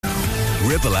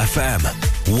Ribble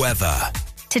FM. Weather.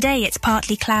 Today it's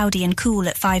partly cloudy and cool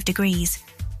at 5 degrees.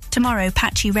 Tomorrow,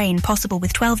 patchy rain possible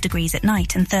with 12 degrees at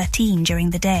night and 13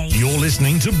 during the day. You're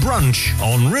listening to Brunch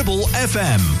on Ribble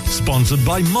FM, sponsored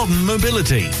by Modern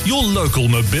Mobility, your local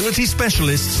mobility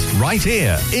specialists right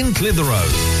here in Clitheroe.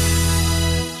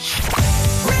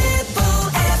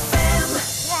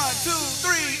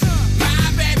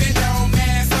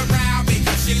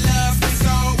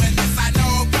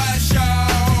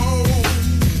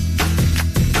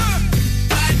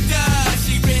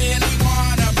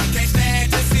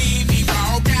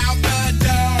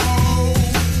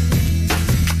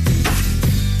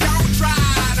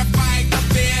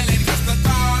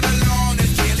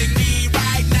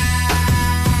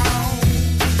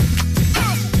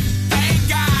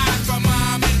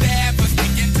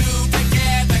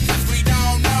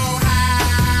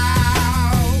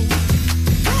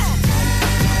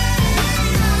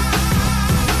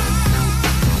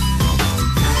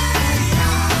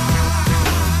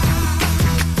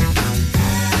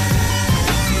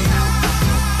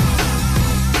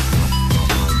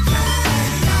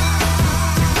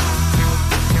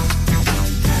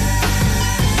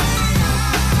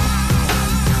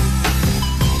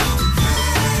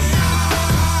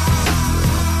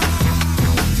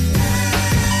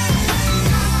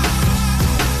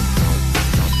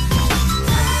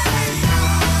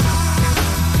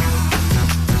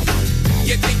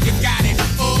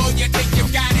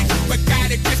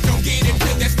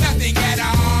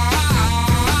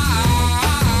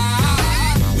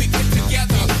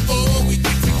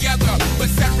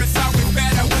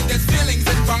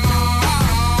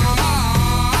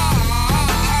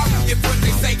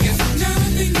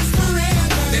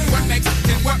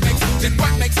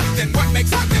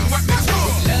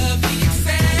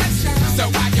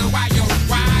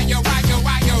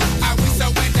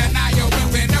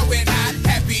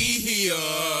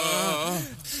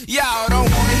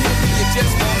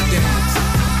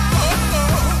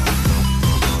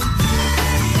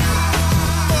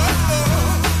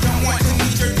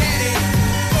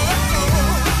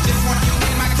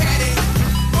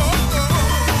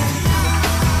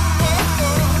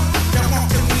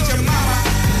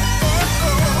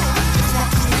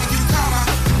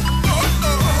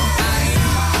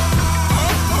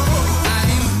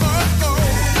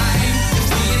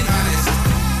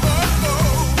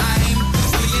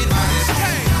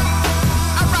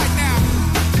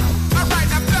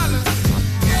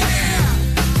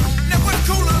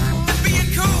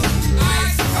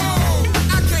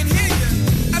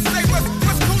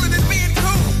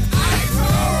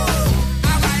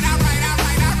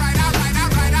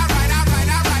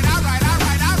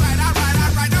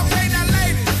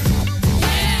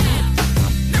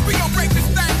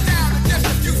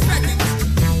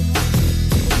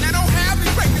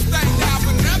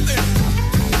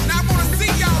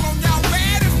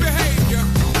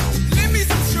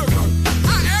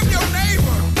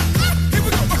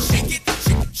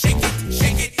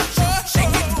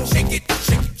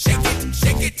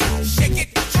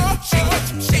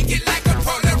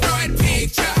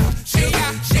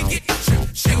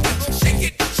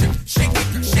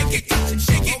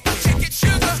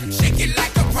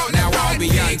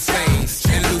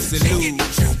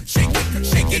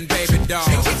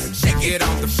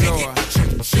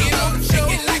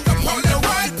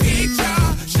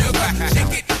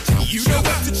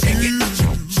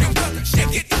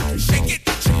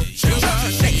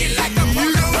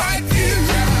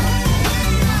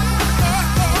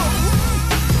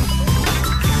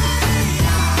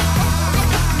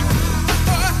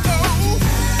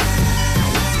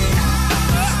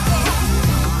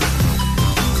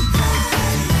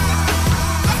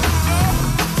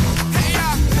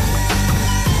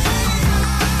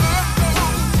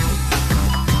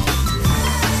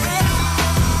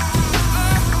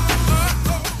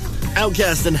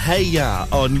 Outcast and Hey Ya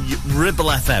on Ribble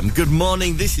FM. Good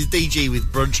morning, this is DG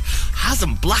with Brunch.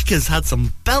 Hasn't Blackers had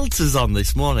some belters on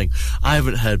this morning? I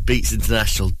haven't heard Beats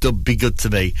International Dub Be Good To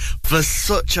Me for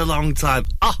such a long time.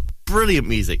 Brilliant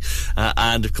music.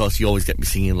 And, of course, you always get me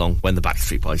singing along when the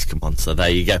Backstreet Boys come on, so there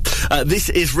you go. This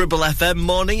is Ribble FM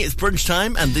morning, it's brunch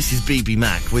time, and this is BB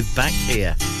Mac with Back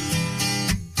Here.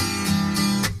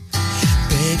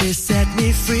 Baby, set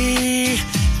me free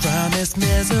from this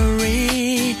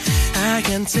misery. I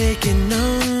can't take it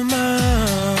no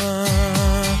more.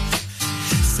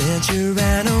 Since you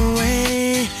ran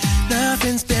away,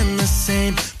 nothing's been the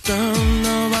same. Don't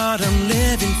know what I'm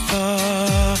living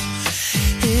for.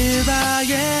 Here I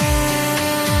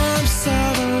am, so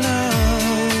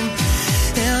alone,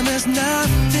 and there's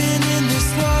nothing in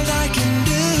this world I can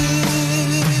do.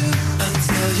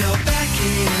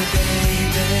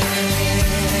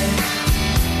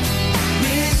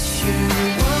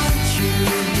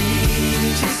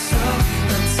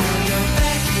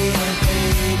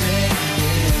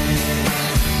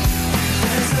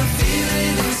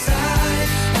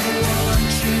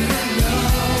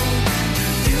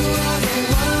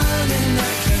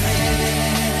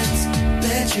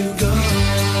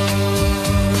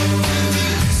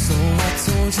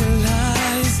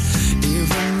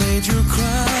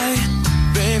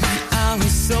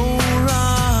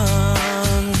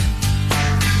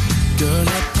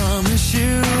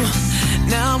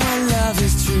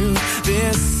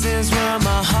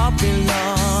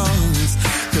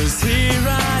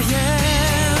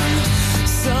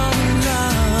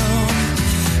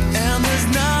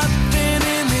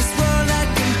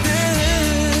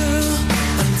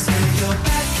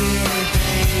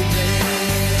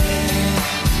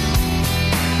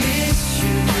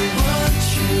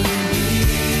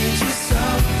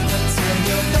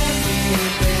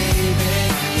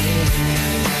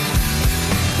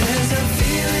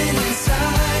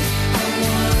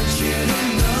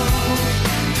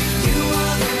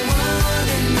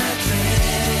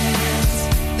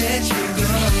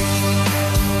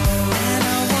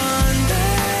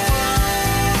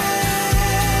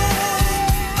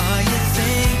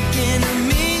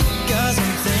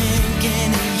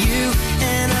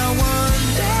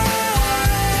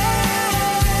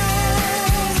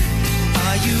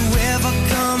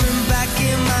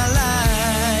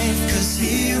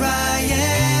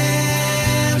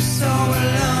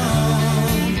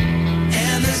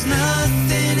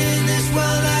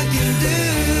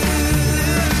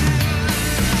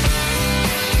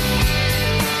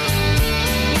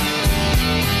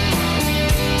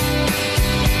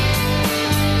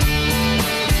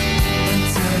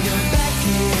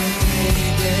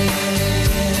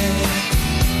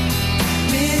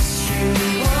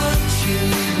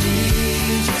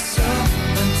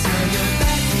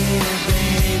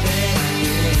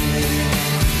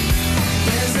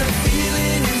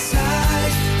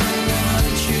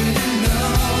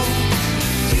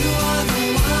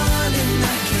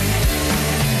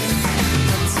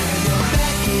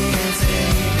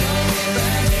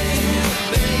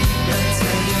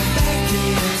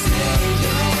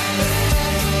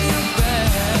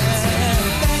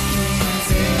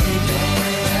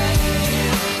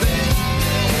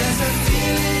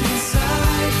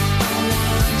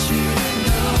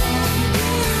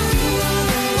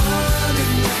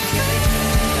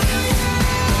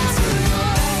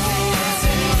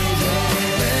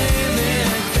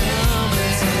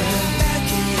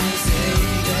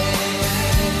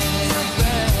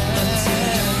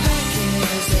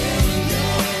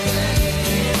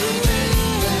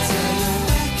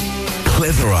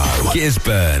 Clitheroe,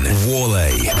 Gisburn,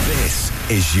 Worley. This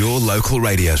is your local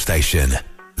radio station.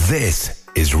 This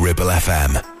is Ribble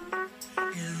FM.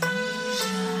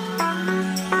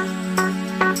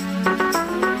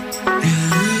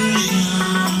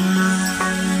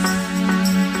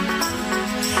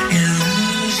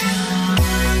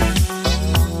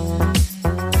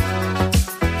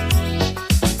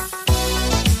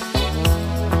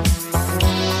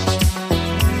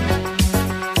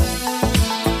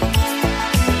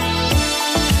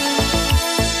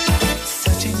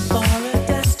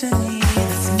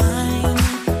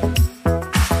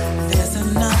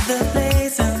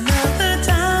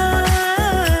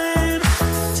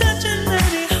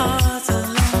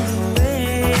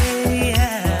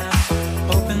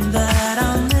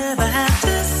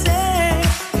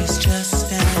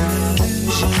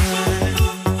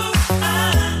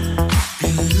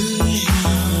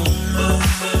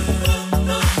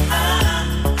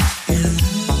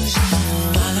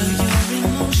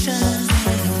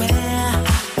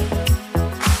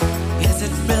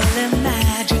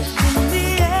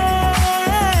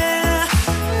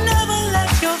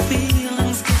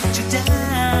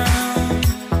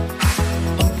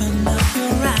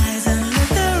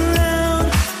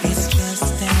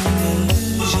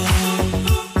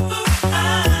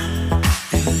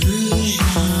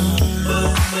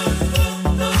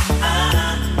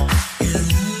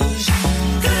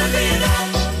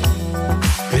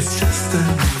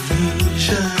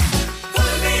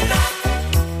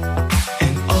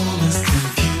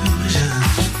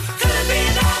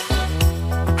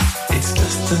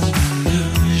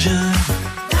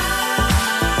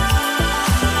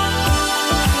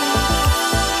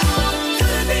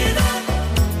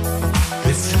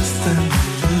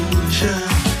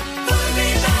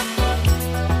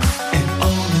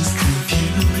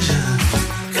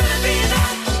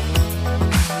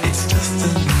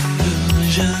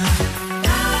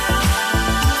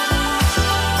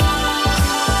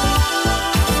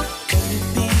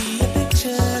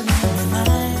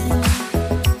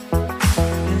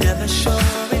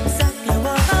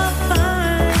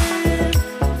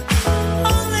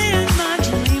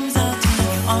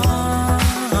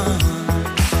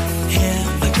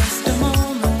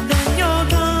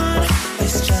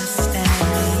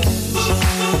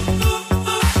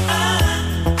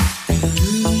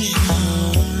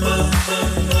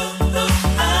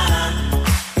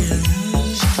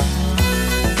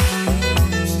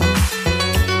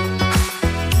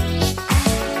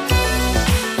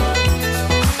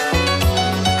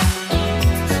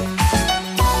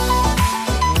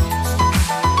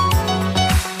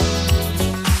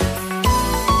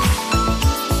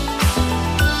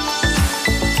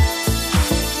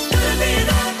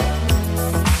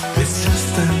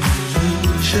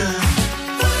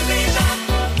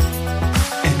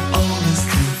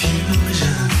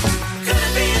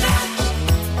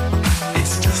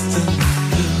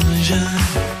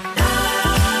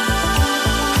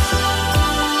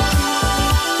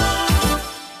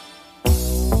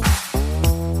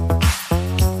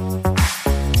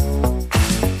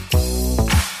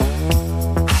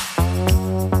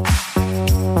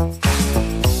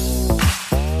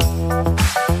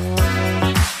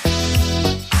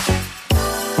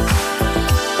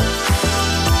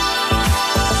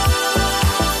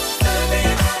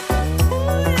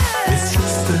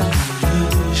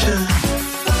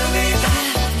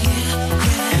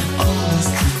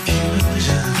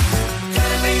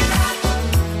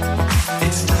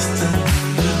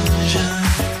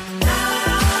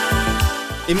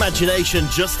 Imagination,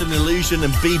 Just an Illusion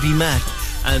and BB Mac.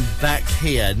 And back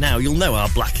here now, you'll know our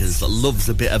Blackers loves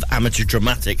a bit of amateur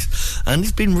dramatics, and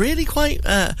he's been really quite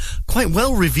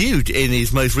well reviewed in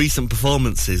his most recent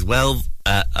performances. Well,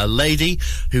 a lady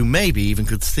who maybe even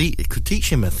could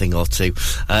teach him a thing or two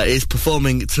is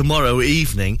performing tomorrow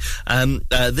evening.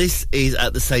 This is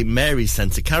at the St Mary's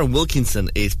Centre. Karen Wilkinson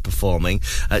is performing.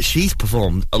 She's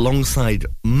performed alongside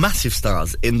massive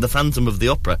stars in the Phantom of the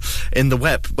Opera in the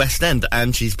West End,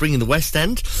 and she's bringing the West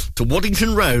End to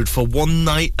Waddington Road for one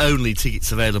night only.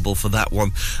 Tickets available for that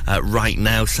one right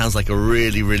now. Sounds like a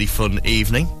really, really fun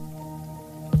evening.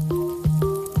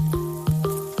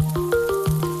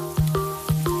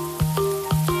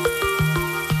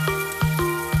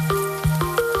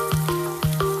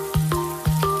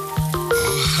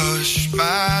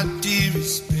 My dear,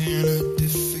 it's been a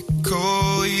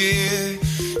difficult year,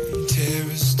 and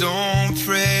terrorists don't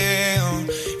prey on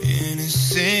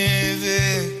innocent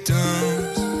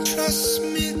victims. Trust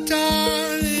me,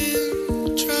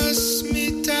 darling, trust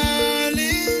me,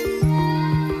 darling.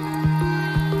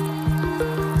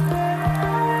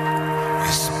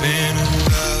 It's been a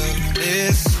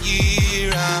loveless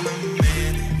year, I'm a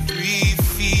man in three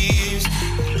fears,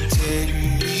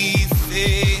 integrity,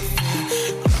 faith,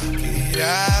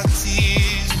 our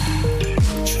tears.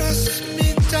 Trust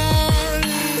me,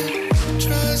 darling,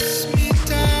 trust me,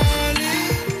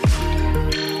 darling.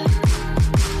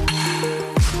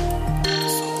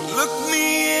 So look me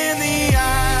in the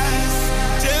eyes,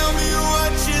 tell me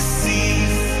what you see.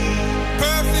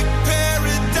 Perfect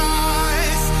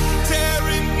paradise,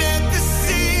 tearing at the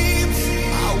seams.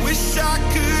 I wish I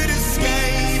could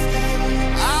escape,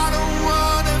 I don't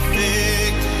wanna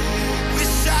think.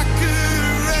 Wish I could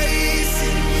erase,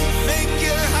 make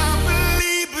you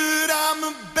happily, but I'm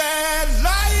a bad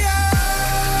liar,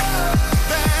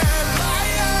 bad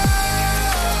liar.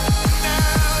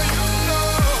 Now you know,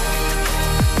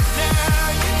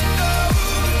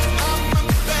 I'm a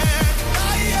bad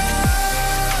liar,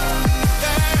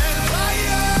 bad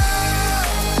liar.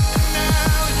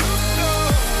 Now you know,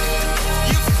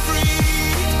 you're free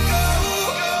to go.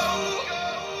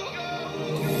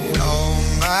 All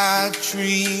my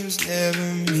dreams never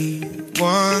mean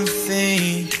one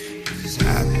thing, 'cause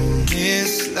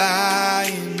happiness lie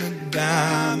in the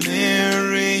diamond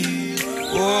ring.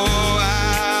 Oh,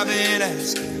 I've been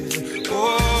asking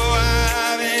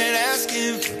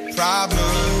for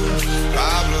problems,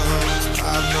 problems,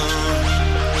 problems.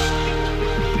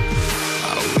 I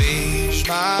wage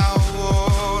my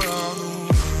war on the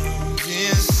wounds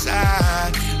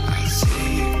inside. I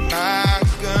take my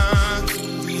gun to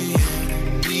the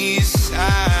enemy's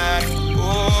side.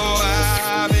 Oh,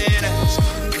 I've been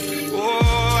asking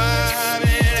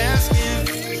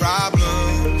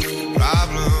problems,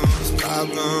 problems,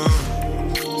 problems.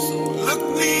 So look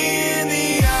me in the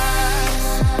eyes,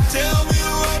 tell me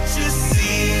what you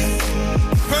see.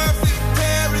 Perfect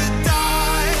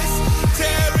paradise,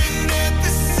 tearing at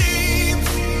the seams.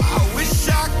 I wish I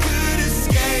could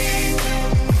escape,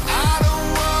 I don't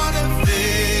wanna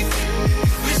think.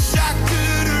 Wish I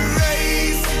could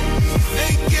erase,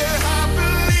 make you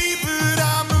happily, but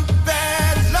I'm a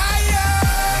bad liar,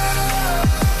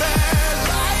 bad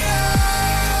liar.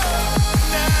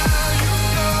 Now you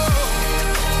know,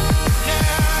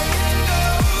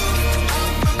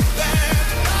 I'm a bad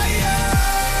liar,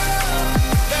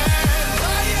 bad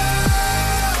liar.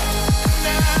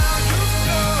 Now you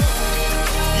know,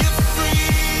 you're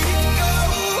free to go.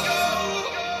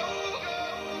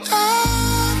 I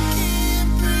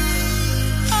can't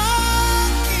breathe,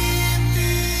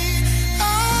 I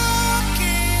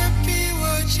can't be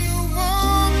what you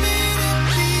want me to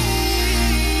be.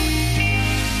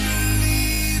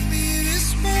 Believe me this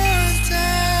one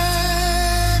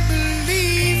time,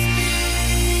 believe me.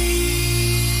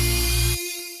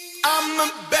 I'm a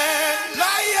bad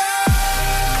liar,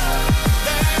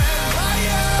 bad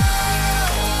liar.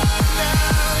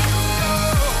 Now you know,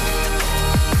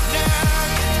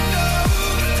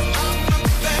 I'm a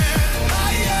bad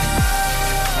liar,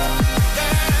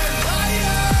 bad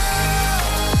liar.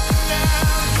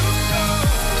 Now you know,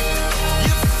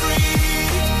 you're free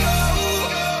to go.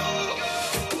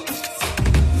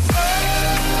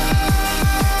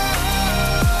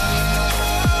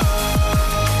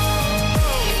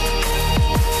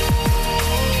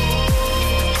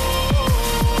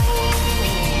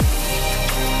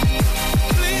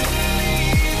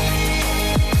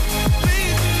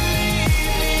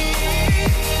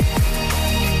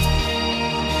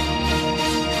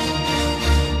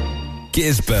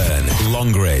 Gisborne,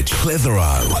 Longridge,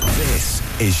 Clitheroe. This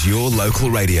is your local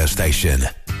radio station.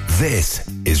 This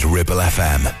is Ribble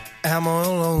FM. Am I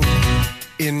alone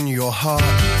in your heart.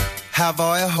 Have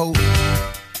I a hope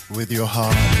with your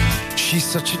heart? She's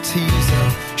such a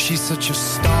teaser, she's such a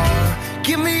star.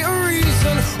 Give me a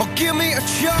reason or give me a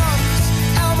chance.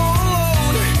 I'm all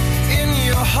alone in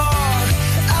your heart.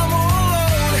 I'm all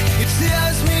alone, it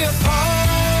tears me apart.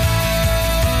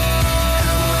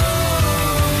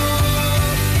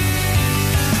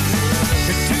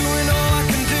 You're doing all I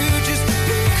can do just to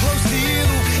be close to you.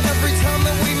 Every time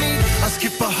that we meet, I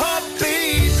skip a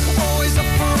heartbeat. Always up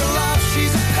for a laugh,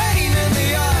 she's a pain in the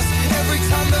ass. Every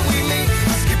time that we meet,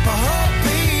 I skip a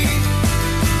heartbeat.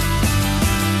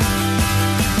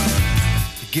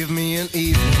 Give me an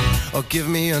evening or give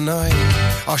me a night.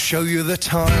 I'll show you the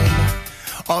time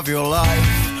of your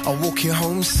life. I'll walk you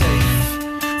home safe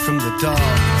from the dark.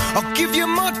 I'll give you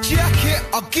my jacket,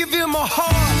 I'll give you my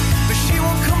heart. But she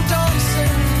won't come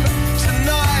dancing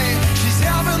tonight. She's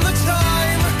having the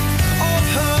time of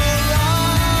her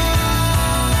life.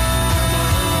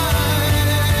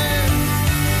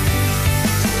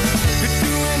 You're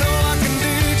doing all I can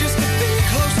do just to be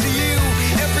close to you.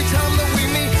 Every time that we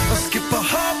meet, I skip a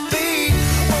heartbeat.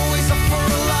 Always up for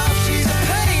a laugh, she's a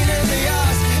pain in the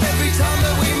ass. Every time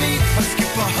that we meet, I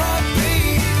skip a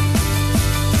heartbeat.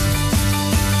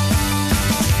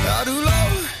 I do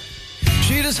love,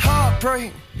 she does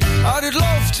heartbreak. I did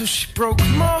love till she broke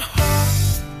my heart.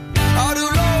 I do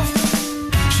love,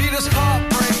 she does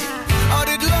heartbreak. I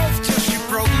did love till she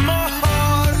broke my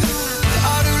heart.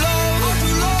 I do love,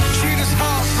 she does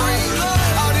heartbreak.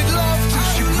 I did love till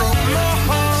she broke my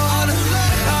heart. I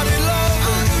did love,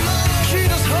 she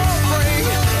does heartbreak.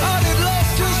 I did love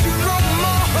till she broke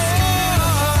my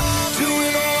heart.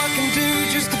 Doing all I can do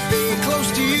just to be close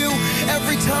to you.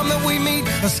 Every time that we meet,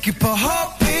 I skip a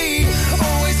heartbeat.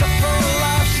 Always up for a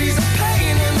laugh, she's a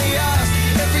pain in the ass.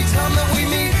 Every time that we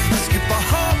meet, I skip a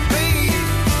heartbeat.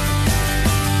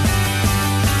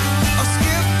 I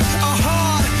skip a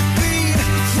heartbeat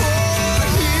for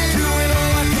you. Doing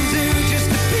all I can do just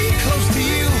to be close to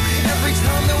you. Every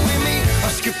time that we meet, I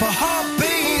skip a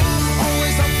heartbeat.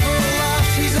 Always up for a laugh,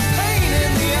 she's a pain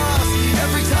in the ass.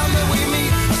 Every time that we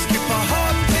meet, I skip a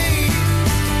heartbeat.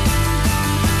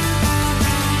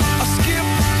 I skip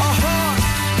a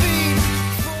heartbeat.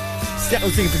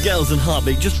 Seattle Singing for Girls and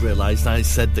Heartbeat. Just realised I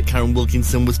said that Karen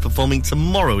Wilkinson was performing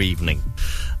tomorrow evening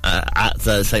at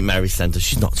St Mary's Centre.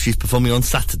 She's not. She's performing on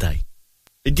Saturday.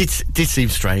 It did seem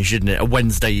strange, didn't it? A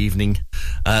Wednesday evening,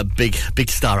 big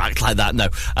star act like that. No,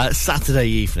 Saturday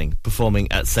evening,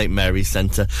 performing at St Mary's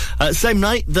Centre. Same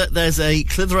night that there's a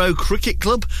Clitheroe Cricket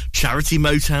Club charity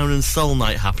Motown and Soul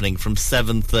night happening from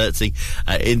 7:30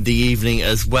 in the evening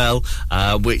as well,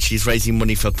 which is raising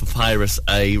money for Papyrus,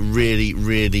 a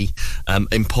really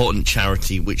important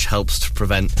charity which helps to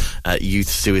prevent youth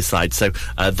suicide. So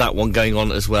that one going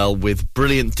on as well, with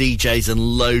brilliant DJs and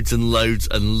loads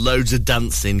of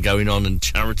dancing going on, and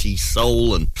charity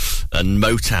soul and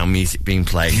Motown music being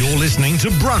played. You're listening to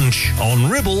Brunch on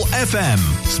Ribble FM,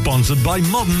 sponsored by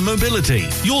Modern Mobility,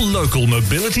 your local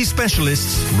mobility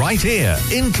specialists right here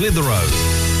in Clitheroe.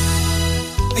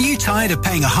 Are you tired of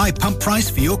paying a high pump price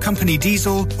for your company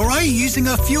diesel? Or are you using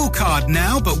a fuel card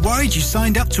now but worried you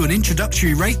signed up to an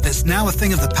introductory rate that's now a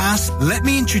thing of the past? Let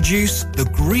me introduce the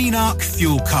Green Arc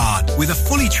Fuel Card. With a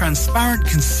fully transparent,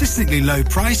 consistently low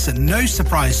price and no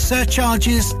surprise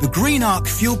surcharges, the Green Arc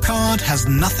Fuel Card has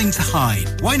nothing to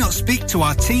hide. Why not speak to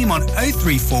our team on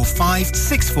 0345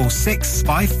 646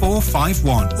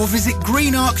 5451 or visit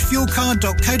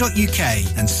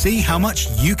greenarcfuelcard.co.uk and see how much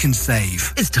you can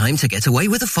save. It's time to get away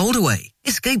with a foldaway.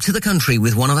 Escape to the country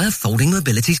with one of our folding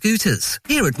mobility scooters.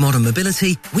 Here at Modern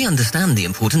Mobility, we understand the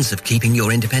importance of keeping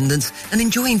your independence and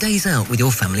enjoying days out with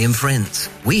your family and friends.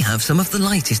 We have some of the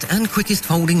lightest and quickest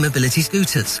folding mobility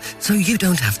scooters, so you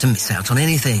don't have to miss out on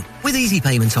anything. With easy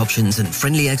payment options and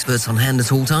friendly experts on hand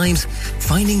at all times,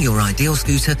 finding your ideal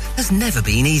scooter has never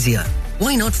been easier.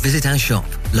 Why not visit our shop,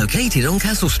 located on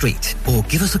Castle Street, or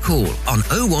give us a call on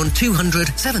 01200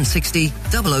 760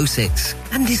 006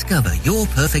 and discover your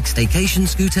perfect staycation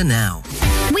scooter now.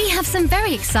 We have some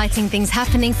very exciting things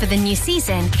happening for the new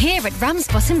season here at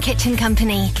Ramsbottom Kitchen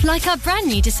Company, like our brand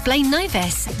new display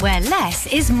Novus, where less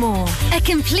is more. A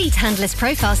complete handless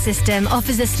profile system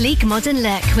offers a sleek modern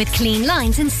look with clean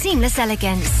lines and seamless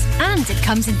elegance. And it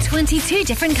comes in 22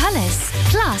 different colours.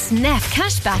 Plus, Neff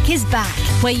Cashback is back,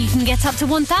 where you can get up to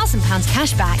 £1,000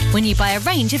 cashback when you buy a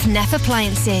range of Neff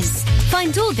appliances.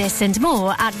 Find all this and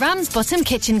more at Ramsbottom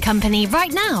Kitchen Company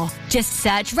right now. Just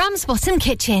search Ramsbottom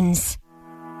Kitchens.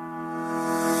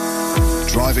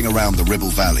 Driving around the Ribble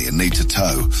Valley and need to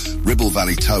tow? Ribble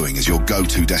Valley Towing is your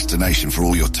go-to destination for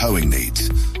all your towing needs.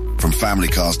 From family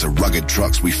cars to rugged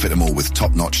trucks, we fit them all with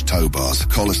top-notch tow bars.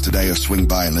 Call us today or swing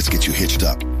by and let's get you hitched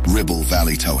up. Ribble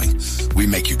Valley Towing. We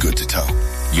make you good to tow.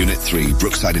 Unit 3,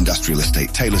 Brookside Industrial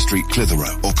Estate, Taylor Street,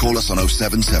 Clitheroe. Or call us on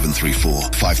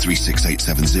 07734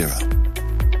 536870.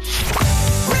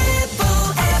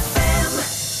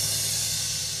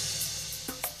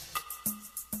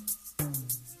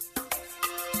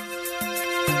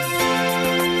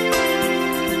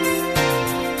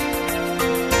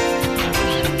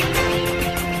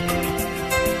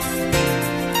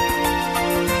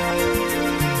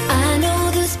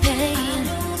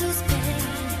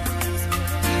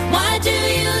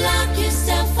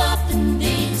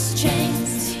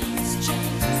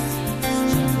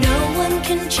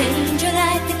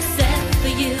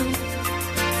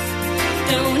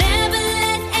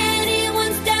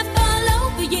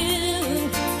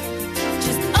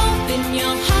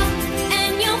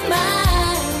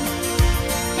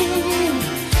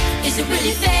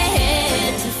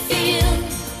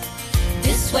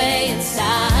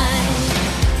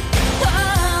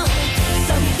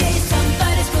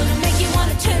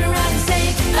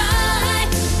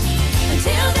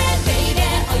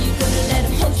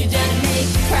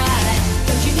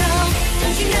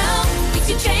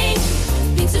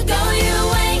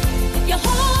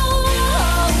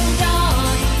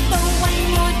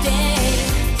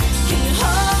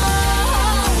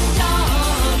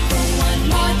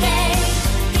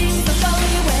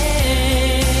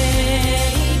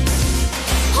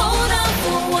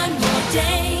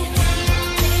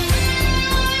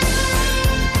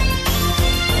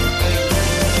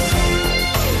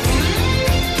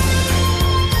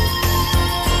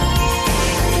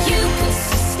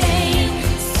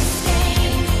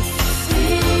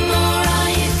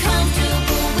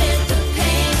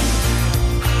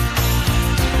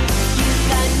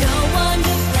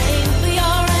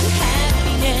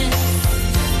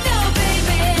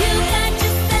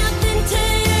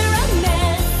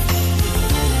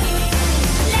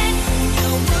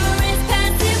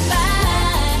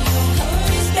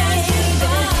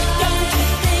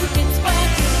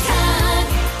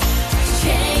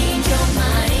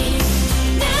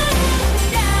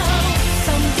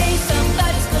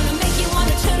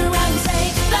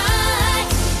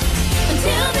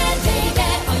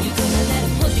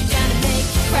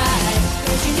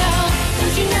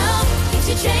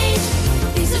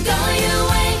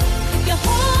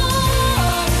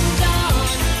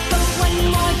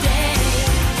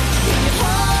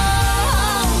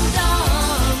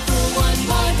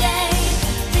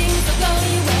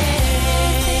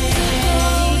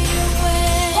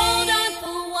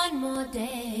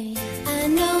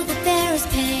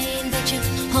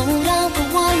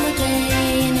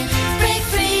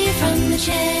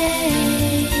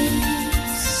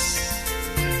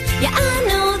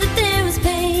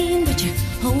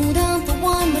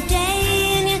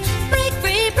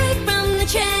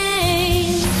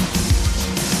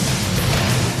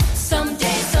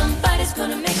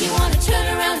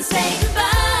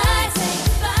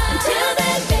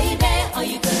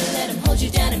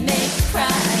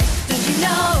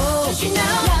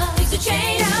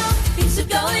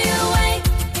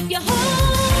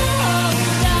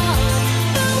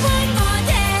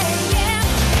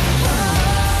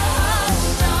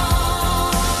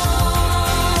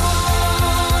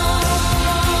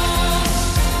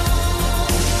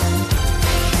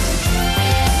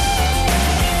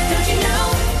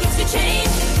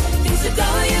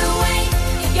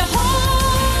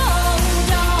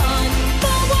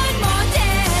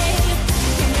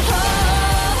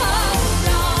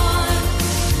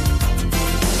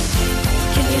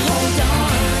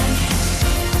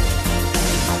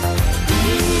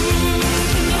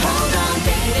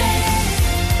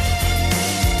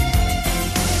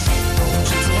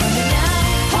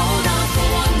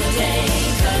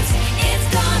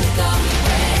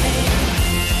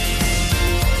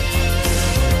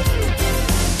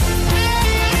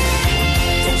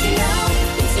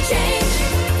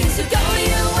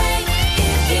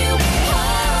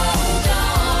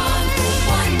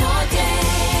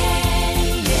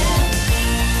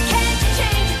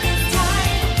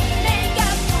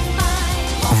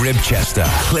 Ribchester,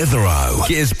 Clitheroe,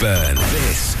 Gisburn.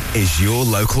 This is your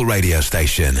local radio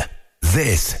station.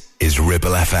 This is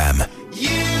Ribble FM.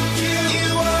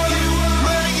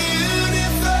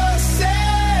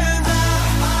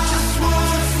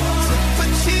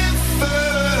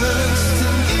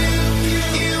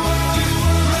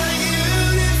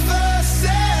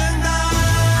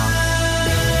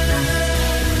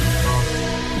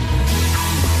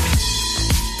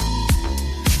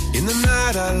 In the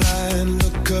night I lie and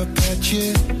look up at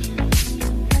you.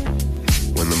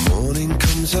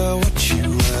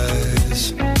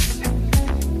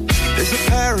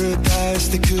 eyes,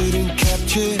 they couldn't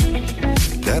capture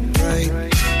that bright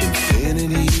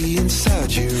infinity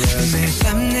inside your eyes. 매일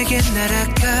밤 내게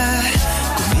날아가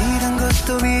꿈이란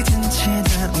것도 잊은 채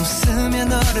난 웃으며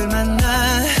너를 만나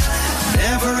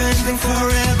Never ending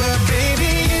forever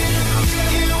baby.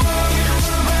 You are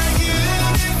my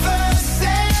universe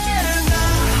and I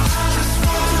just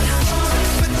wanna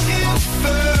put you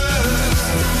first.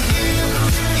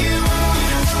 You are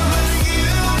my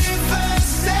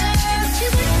universe and you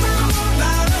make my world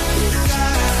out of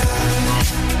desire.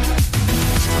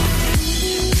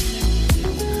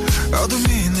 어둠이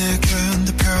내게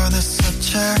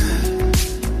흔들펴냈었지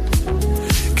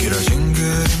길어진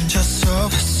그림자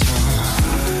속에서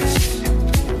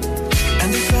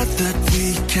And the fact that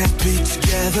we can't be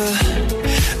together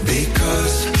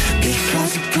Because we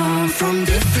come from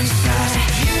different sides.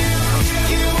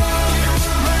 You are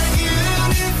my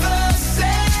universe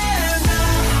and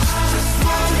I just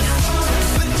wanna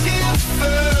put you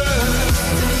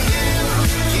first.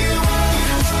 You are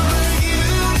my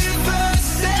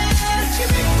universe and you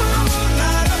make my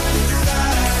world out of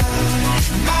desire.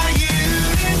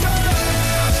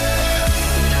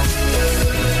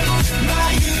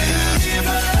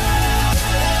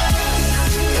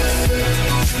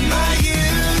 My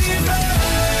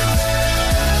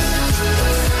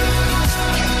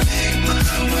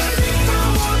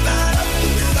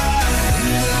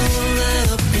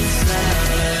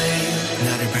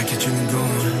나를 밝혀주는 건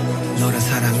너란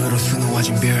사랑으로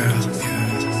수놓아진 별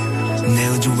내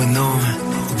우주에 넌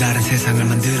또 다른 세상을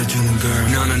만들어주는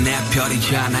girl. 너는 내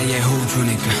별이자 나의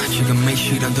호주니까 지금의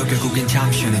시련도 결국엔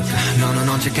잠시니까 너는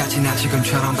언제까지나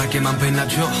지금처럼 밝게만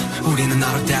빛나줘 우리는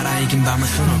너를 따라 이긴 밤을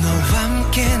수놓고 너와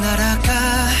함께 날아가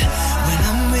When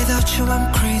I'm without you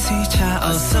I'm crazy 자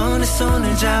어서 내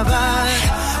손을 잡아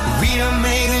We are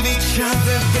made of each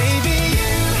other baby.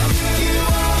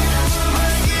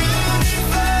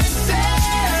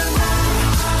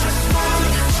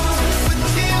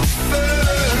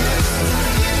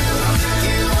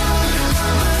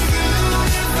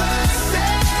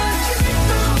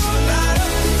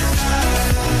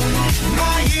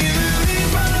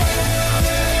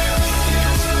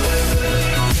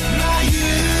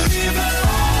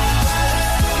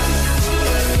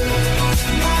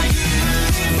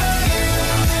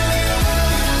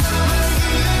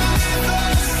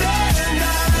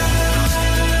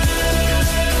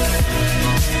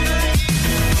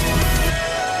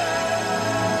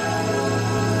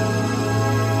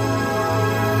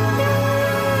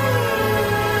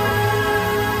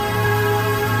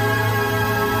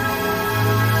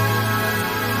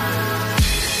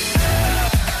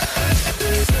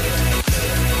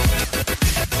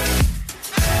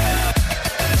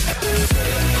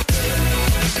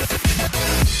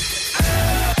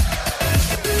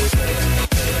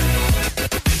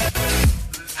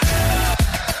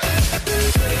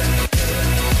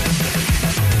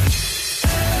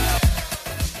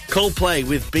 Coldplay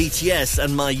with BTS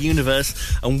and My Universe,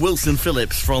 and Wilson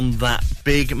Phillips from that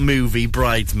big movie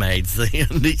Bridesmaids.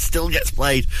 And it still gets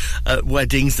played at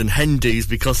weddings and hen do's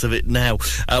because of it now.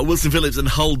 Wilson Phillips and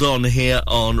Hold On here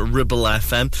on Ribble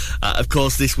FM. Of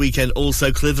course, this weekend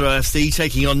also Clitheroe FC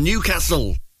taking on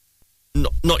Newcastle.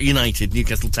 Not United,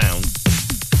 Newcastle Town.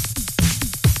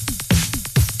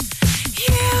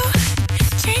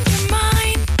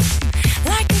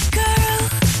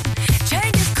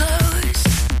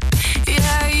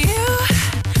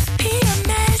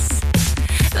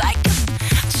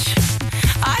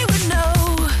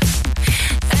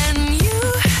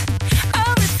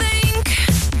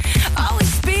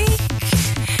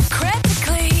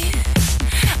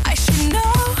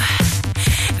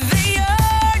 They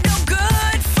are no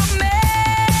good for me.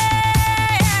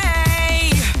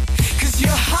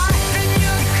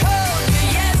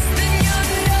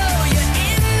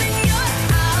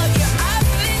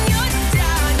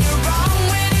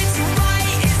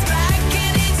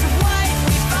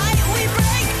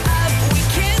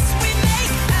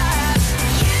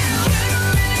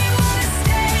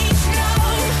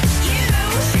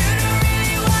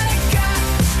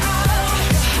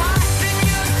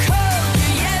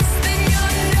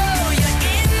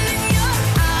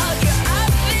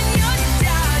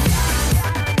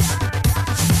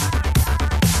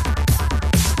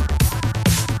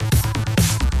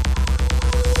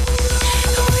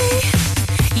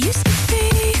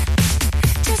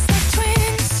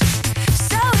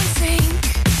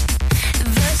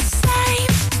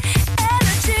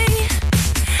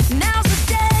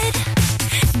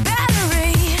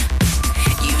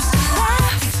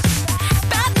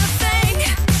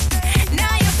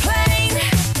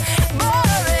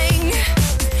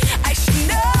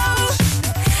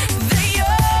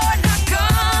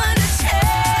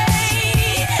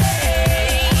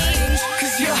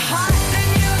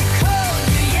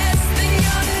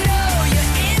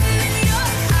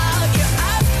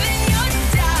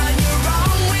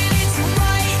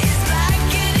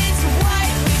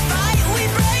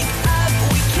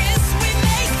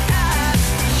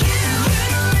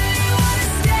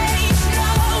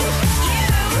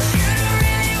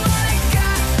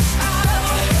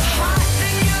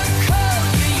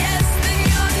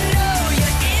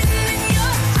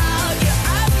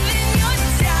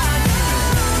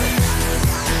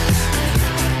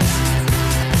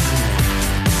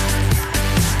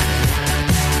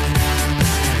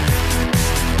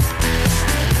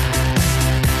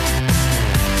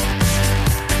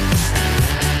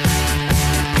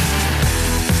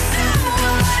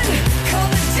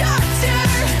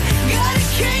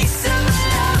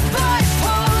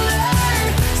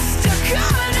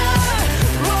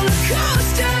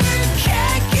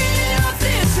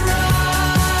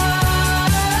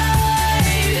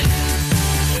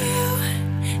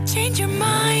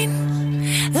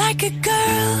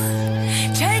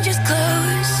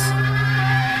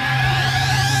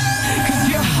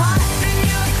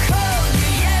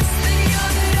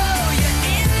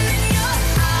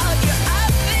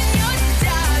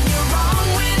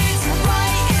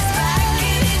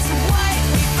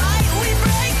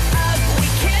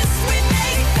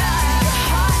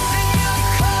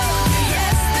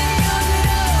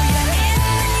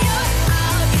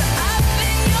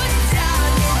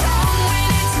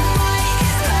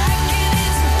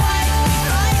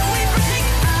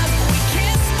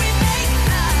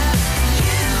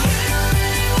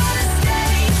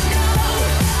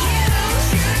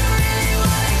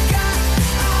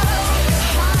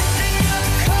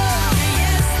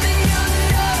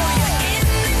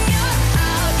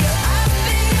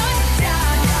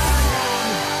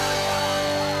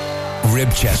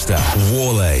 Ribchester,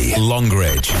 Worley,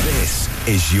 Longridge. This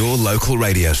is your local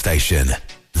radio station.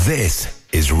 This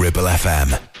is Ribble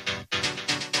FM.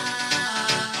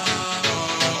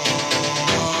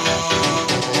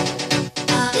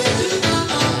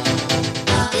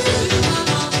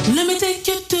 Let me take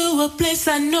you to a place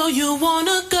I know you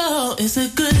wanna go. It's a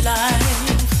good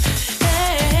life.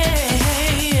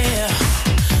 Hey, yeah.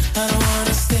 I don't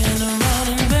wanna stand around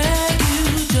and beg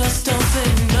you. Just don't say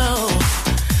no.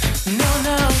 No,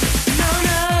 no, no,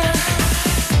 no.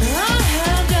 I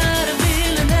have got a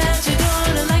feeling that you're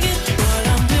gonna like it. What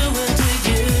I'm doing to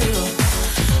you.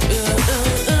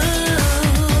 And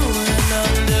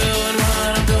I'm doing what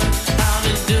I'm doing. I'll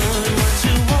be doing what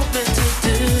you want me to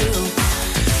do.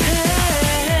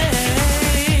 Hey,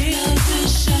 love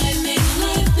is shining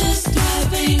like this,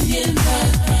 thriving in the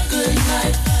good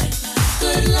life,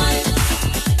 good life,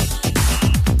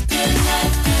 good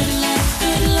life, good life,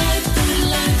 good life, good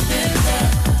life, in the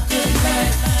good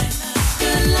life,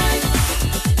 good life.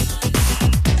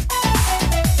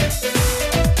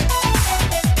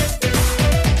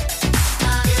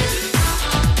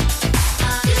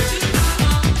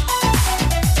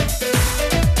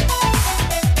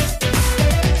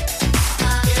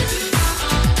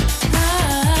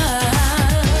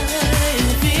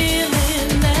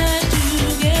 Feeling that you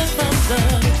get from the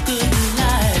good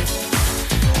life.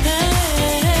 Hey,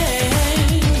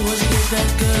 once you get that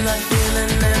good life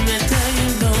feeling, let me tell you,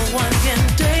 no one can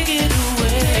take it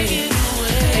away.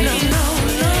 No, no,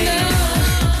 no, no.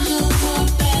 No more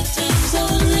bad times,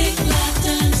 only glad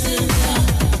times in the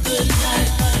good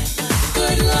life,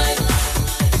 good life.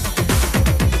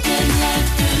 Good life,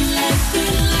 good life,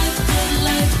 good life, good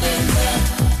life in the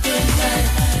good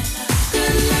life,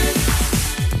 good life.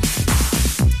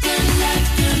 Good life,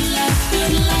 good life,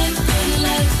 good life, good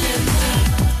life in the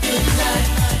good life,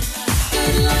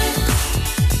 good life.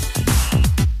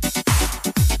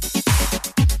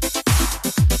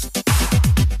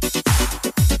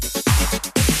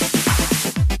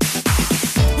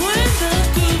 When the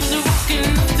grooves are rocking,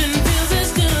 nothing feels as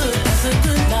good as a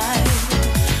good life.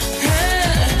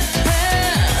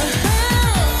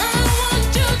 I want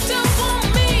you to want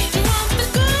me, to want the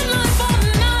good life all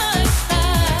night.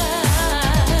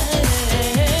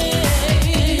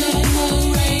 No more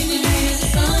rain in the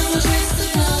sun will chase the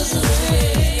clouds away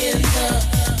in the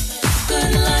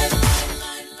good life. Good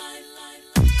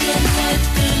life, good life,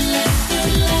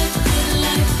 good life, good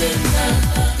life in the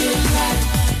good life,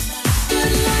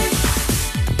 good life.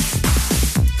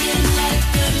 Good life,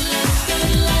 good life,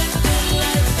 good life, good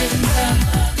life in the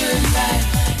good life,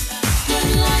 good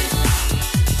life.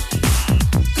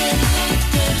 Good life,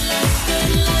 good life,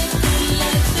 good life, good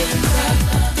life in the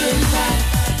good life,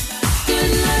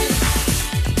 good life.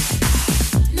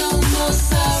 No more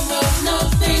sorrow,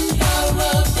 nothing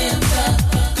borrowed in the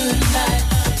good life,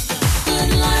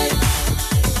 good life.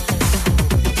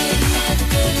 Good life, good life,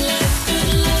 good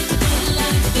life, good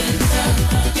life in the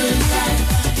good life,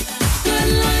 good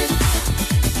life.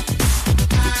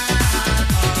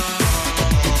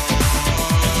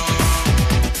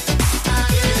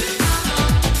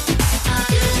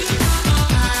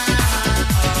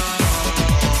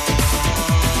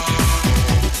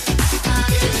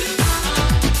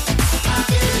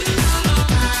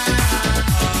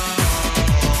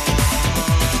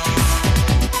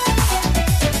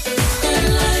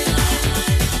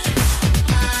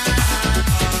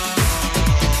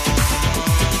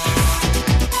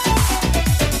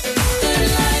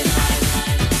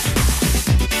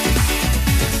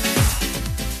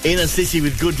 Inner City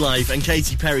with Good Life and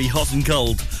Katy Perry, Hot and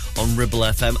Cold on Ribble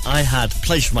FM. I had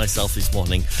pleasured myself this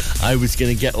morning. I was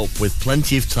going to get up with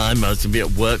plenty of time. I was going to be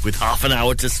at work with half an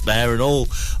hour to spare and all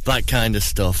that kind of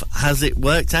stuff. Has it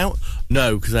worked out?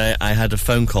 No, because I had a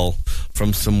phone call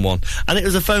from someone. And it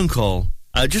was a phone call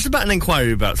just about an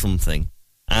inquiry about something.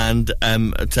 And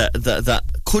that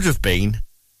could have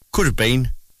been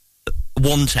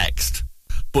one text.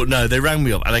 But no, they rang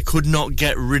me up and I could not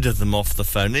get rid of them off the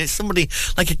phone. And it's somebody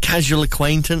like a casual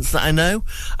acquaintance that I know,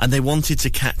 and they wanted to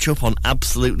catch up on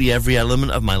absolutely every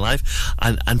element of my life.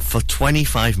 And for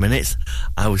 25 minutes,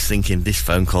 I was thinking, this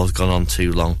phone call's gone on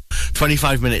too long.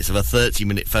 25 minutes of a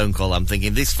 30-minute phone call, I'm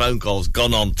thinking, this phone call's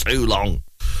gone on too long.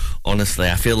 Honestly,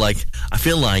 I feel like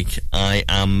I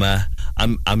am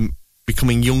I'm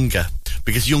becoming younger.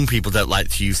 Because young people don't like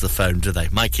to use the phone, do they?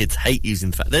 My kids hate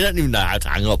using the phone. They don't even know how to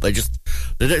hang up. They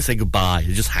don't say goodbye.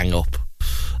 They just hang up.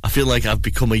 I feel like I've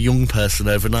become a young person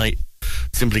overnight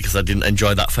simply because I didn't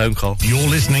enjoy that phone call. You're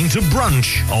listening to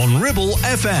Brunch on Ribble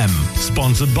FM,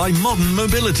 sponsored by Modern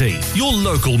Mobility, your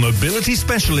local mobility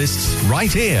specialists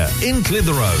right here in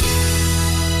Clitheroe.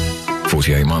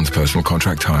 48-month personal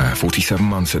contract hire, 47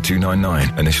 months at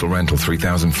 $299. Initial rental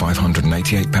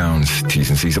 £3,588. T's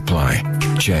and C's apply.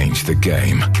 Change the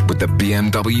game with the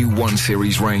BMW 1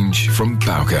 Series range from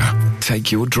Bowker. Take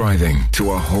your driving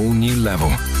to a whole new level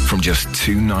from just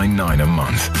 $299 a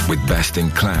month with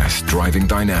best-in-class driving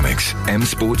dynamics,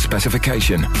 M-Sport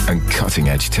specification and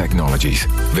cutting-edge technologies.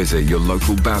 Visit your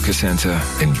local Bowker centre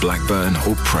in Blackburn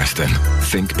or Preston.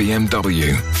 Think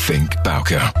BMW. Think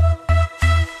Bowker.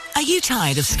 Are you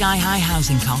tired of sky-high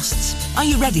housing costs? Are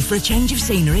you ready for a change of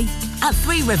scenery? At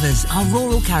Three Rivers, our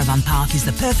rural caravan park is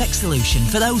the perfect solution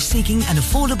for those seeking an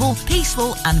affordable,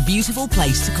 peaceful and beautiful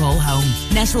place to call home.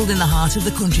 Nestled in the heart of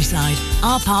the countryside,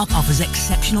 our park offers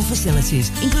exceptional facilities,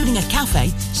 including a cafe,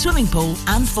 swimming pool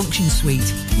and function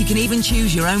suite. You can even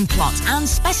choose your own plot and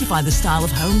specify the style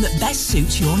of home that best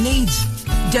suits your needs.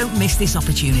 Don't miss this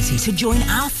opportunity to join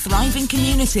our thriving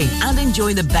community and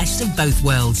enjoy the best of both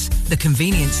worlds. The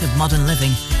convenience of modern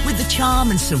living with the charm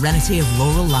and serenity of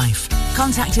rural life.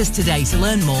 Contact us today to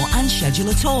learn more and schedule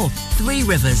a tour. Three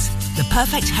Rivers, the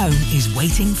perfect home is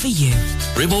waiting for you.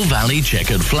 Ribble Valley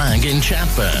Checkered Flag in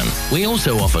Chatburn. We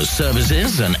also offer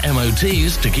services and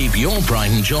MOTs to keep your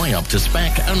pride and joy up to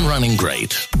spec and running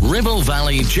great. Ribble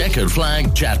Valley Checkered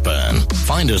Flag, Chatburn.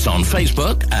 Find us on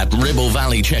Facebook at Ribble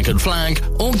Valley Checkered Flag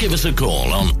or give us a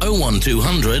call on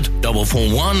 01200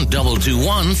 441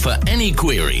 221 for any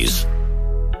queries.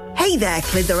 Hey there,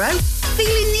 Clitheroe. Feeling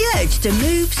the urge to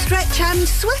move, stretch and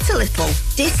sweat a little?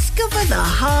 Discover the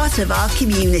heart of our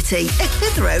community at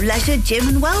Clitheroe Leisure Gym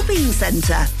and Wellbeing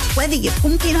Centre. Whether you're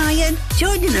pumping iron,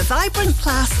 joining a vibrant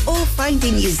class or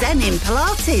finding your zen in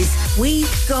Pilates, we've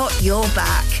got your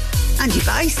back. And your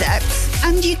biceps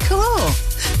and your core.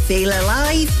 Feel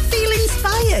alive, feel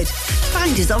inspired.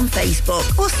 Find us on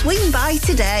Facebook or swing by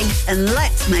today and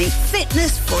let's make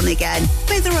fitness fun again.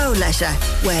 Clitheroe Leisure,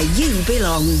 where you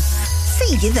belong.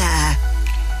 See you there.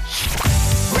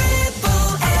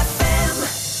 Ribble FM.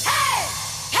 Hey,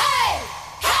 hey,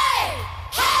 hey,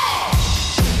 hey.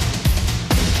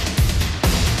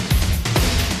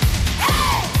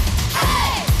 Hey, hey,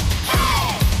 hey,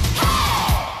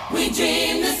 hey. We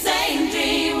dream the same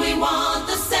dream, we want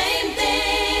the same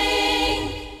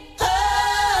thing. Oh,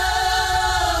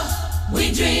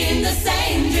 we dream the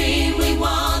same dream, we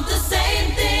want the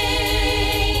same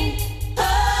thing. Oh.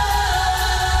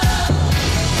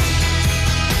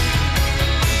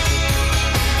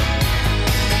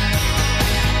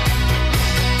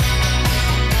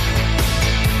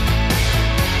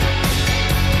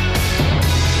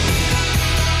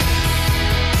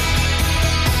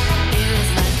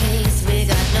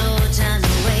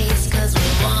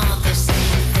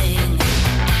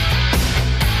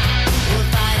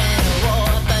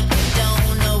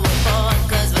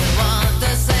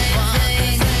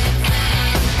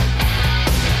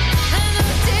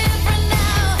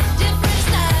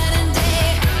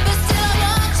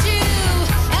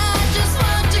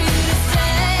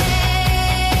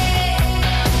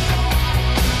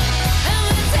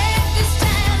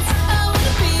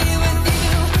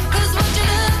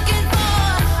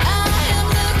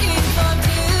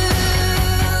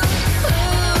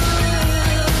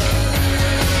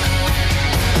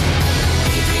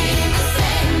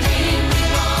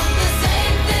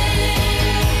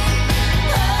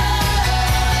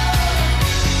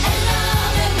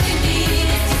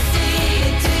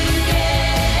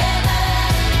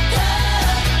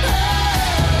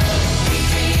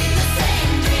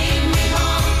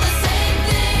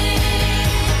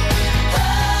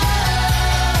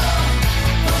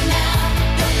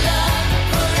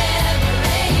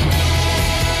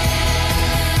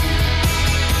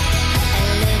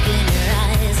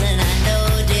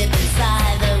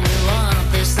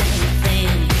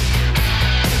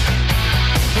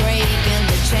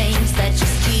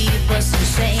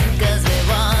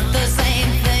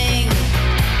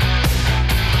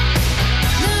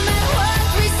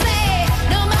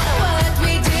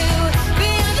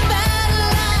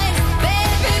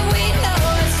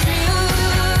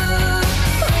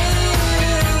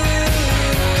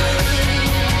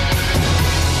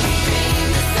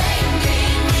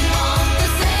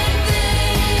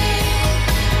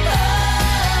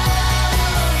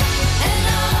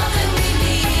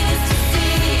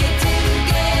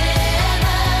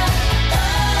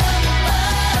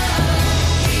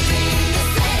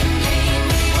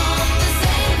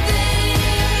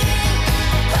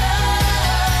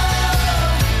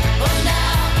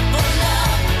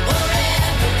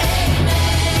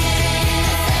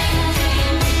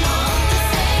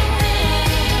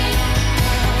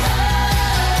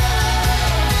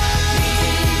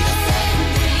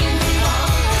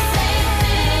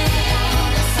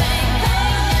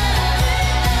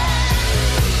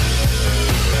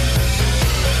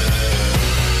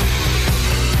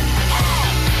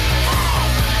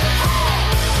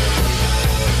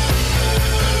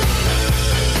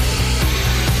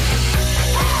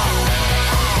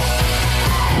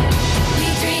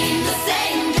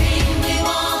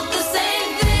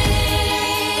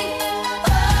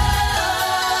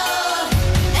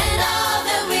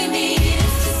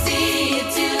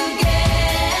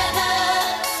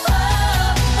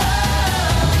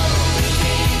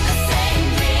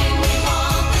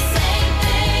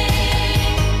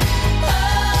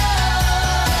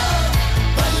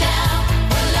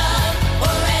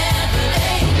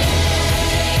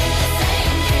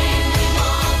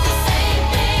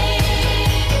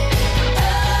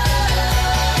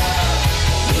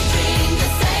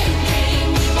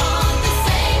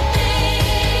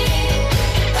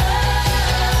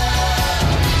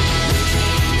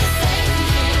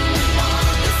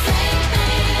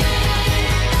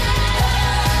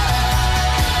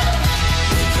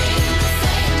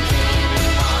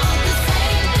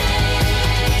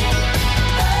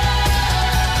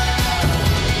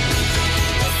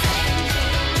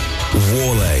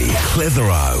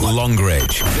 Clitheroe,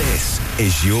 Longridge. This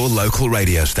is your local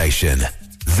radio station.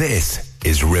 This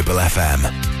is Ribble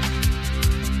FM.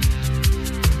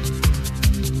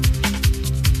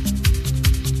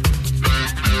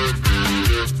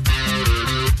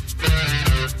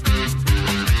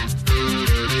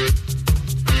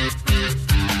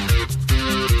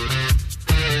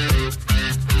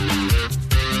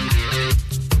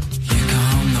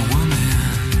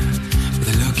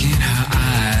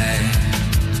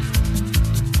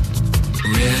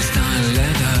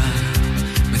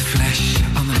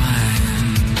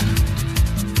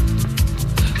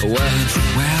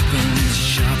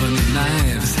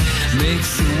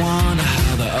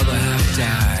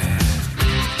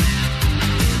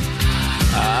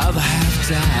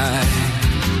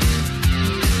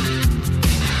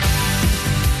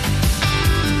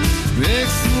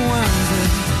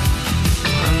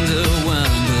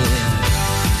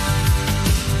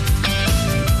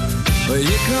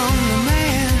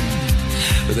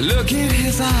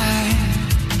 Inside,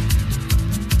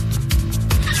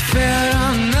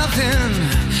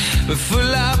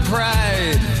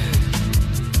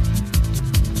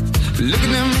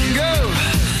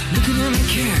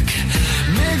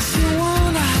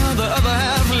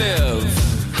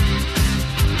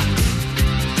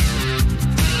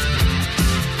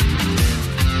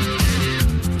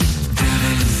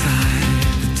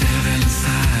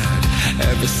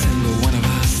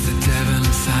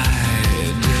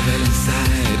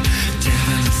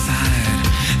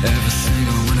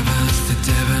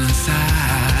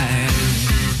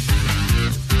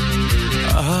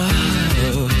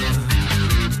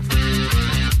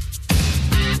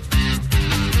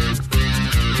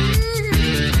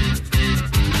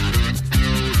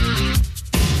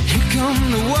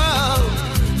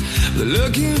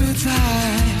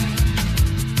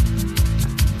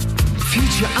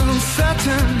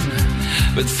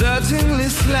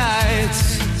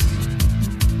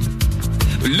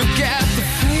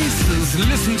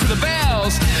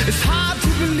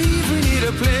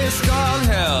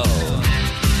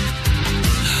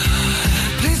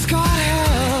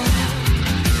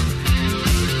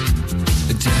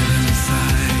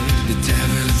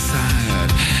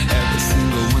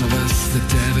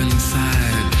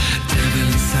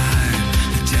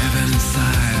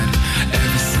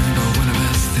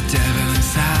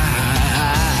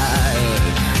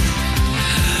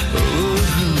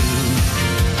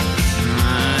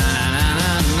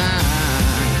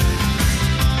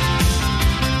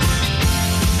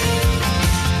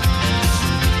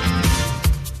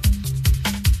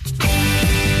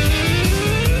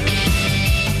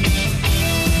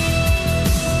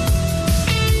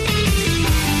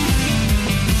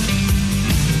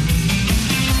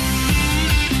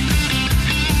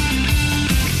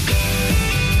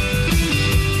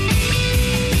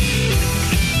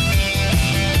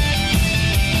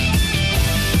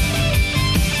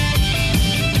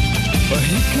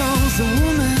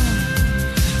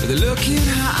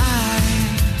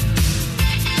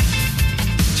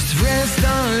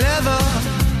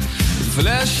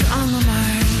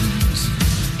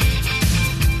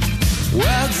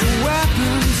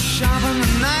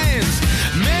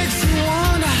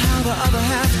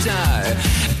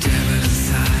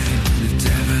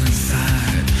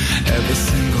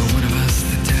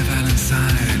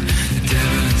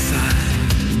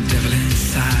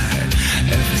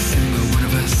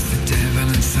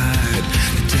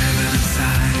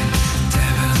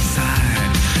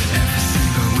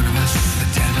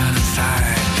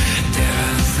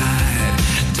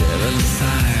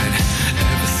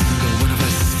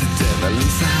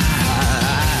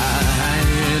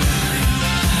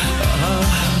 oh.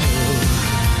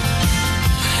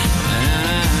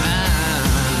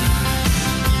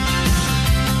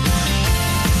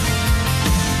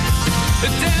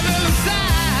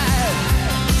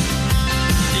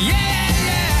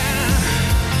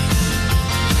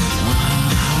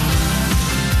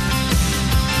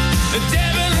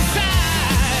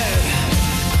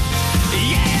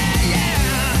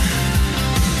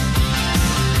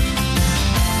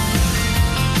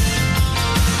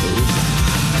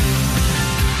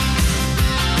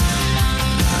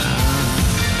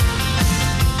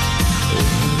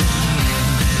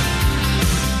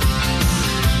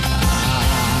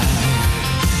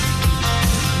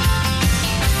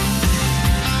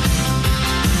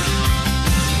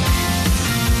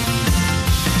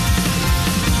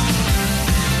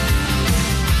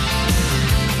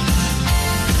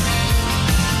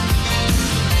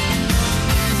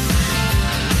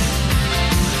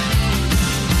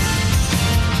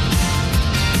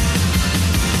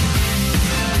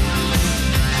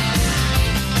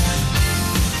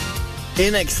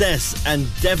 In Excess and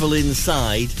Devil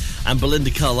Inside and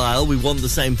Belinda Carlisle, We Want the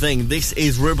Same Thing. This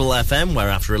is Ribble FM, where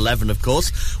after 11, of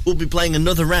course, we'll be playing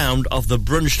another round of the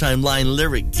Brunchtime line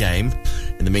lyric game.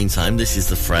 In the meantime, this is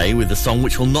The Fray with a song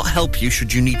which will not help you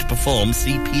should you need to perform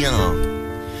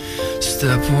CPR.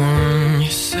 Step one, you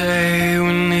say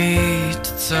we need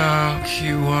to talk.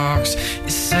 He walks, you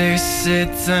say sit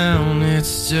down,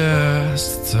 it's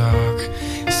just talk.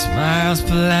 He smiles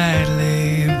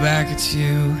politely back at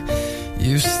you.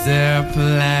 You stare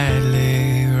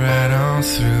politely right on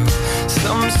through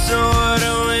some sort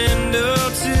of window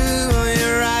to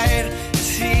your right. As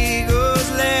he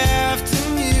goes left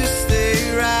and you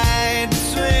stay right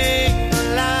between the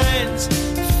lines,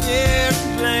 fear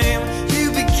and blame. You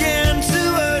begin to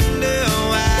wonder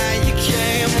why you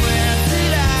came. Where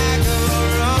did I go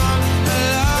wrong? I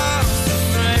lost a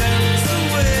friend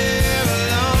somewhere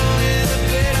along in the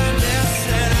bitterness,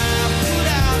 and I put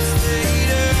out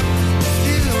stayed up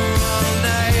all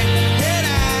night, and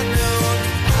I know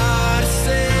how to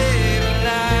save a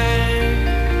life.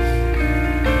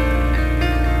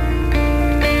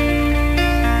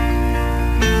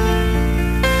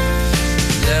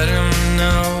 Let him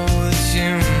know that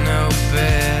you know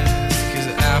best, 'cause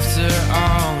after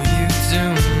all you do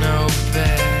know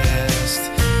best.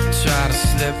 Try to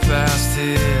slip past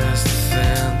his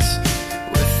defense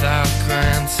without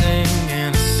granting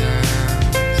innocence.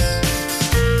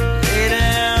 Lay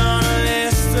down a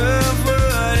list of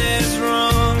what is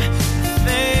wrong, the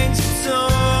things you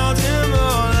told him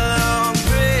all along.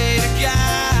 Pray to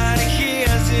God he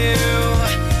hears you,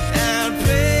 and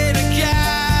pray to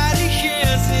God he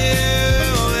hears you.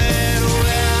 And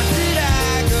where did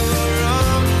I go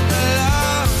wrong? I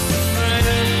lost a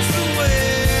friend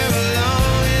somewhere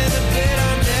along in the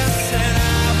bitterness, and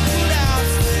I put out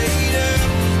stayed up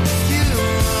with you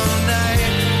all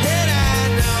night, and I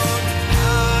know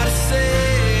how to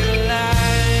save a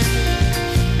life.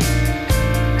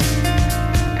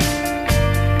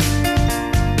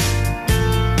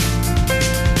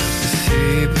 As he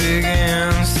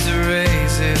begins to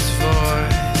raise his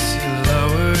voice, you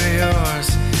lower yours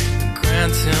and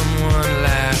grant him one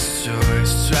last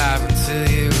choice. Drive until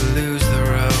you lose the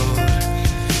road,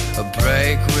 a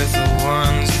break with the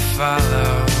ones you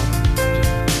follow.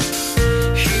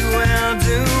 He will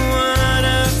do one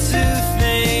of two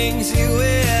things. He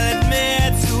will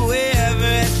admit to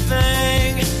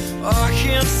everything, or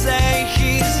he'll say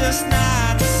he's just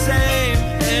not the same,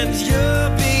 and you'll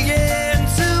begin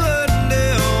to wonder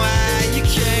why you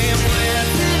came. Where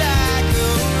did I go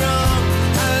wrong?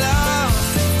 I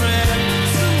lost a friend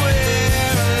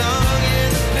somewhere along in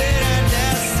the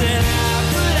bitterness, and I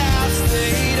put out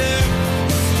stayed up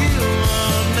with you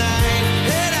all night,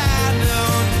 and I know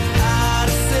how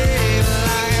to save a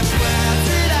life. Where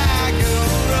did I go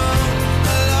wrong?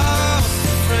 I lost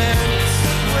a friend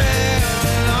somewhere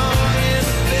along in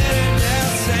the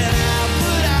bitterness, and I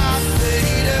put out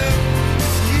stayed up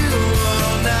with you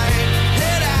all night,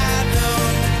 and I know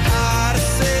how to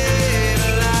save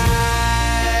a life.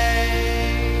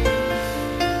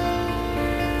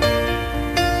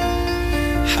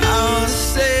 How to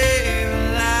save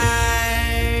a life.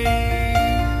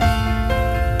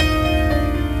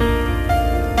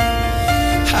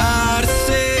 How to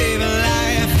save a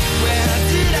life. Where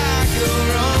did I go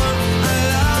wrong? I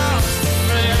lost a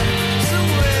friend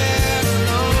somewhere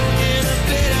along in the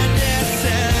bitterness,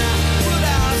 and I put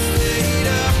out stayed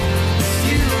up with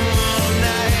you all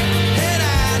night, and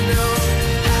I know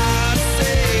how to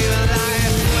save a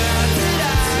life. Where did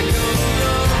I go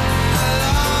wrong? I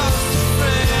lost a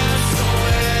friend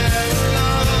somewhere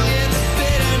along in the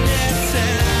bitterness,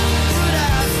 and I put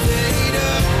out stayed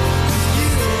up with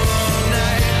you all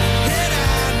night, and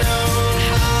I know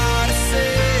how to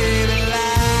save a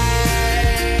life.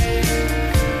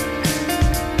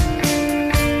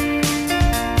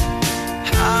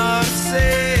 How to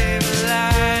save a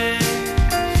life.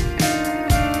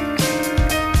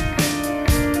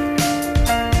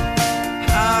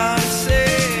 How to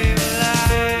save a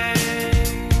life.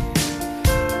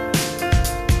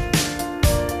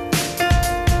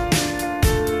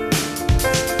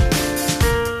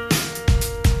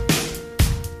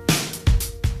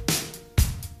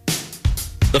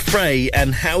 The Fray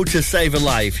and How to Save a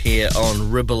Life here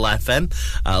on Ribble FM,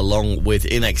 along with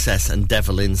In Excess and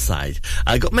Devil Inside.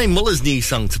 I got Mae Muller's new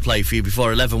song to play for you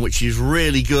before 11, which is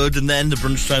really good, and then the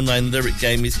Brunchtime line lyric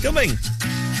game is coming. 1,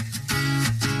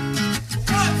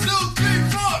 2, 3,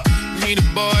 4. Need a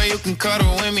boy who can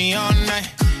cuddle with me all night.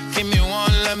 Give me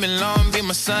one, let me long, be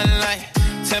my sunlight.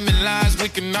 Tell me lies, we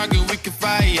can argue, we can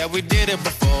fight. Yeah, we did it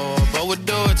before, but we'll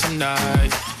do it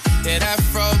tonight. Yeah, that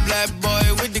fro black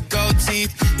boy with the gold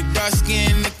teeth. You dark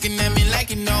skin looking at me like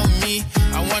you know me.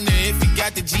 I wonder if you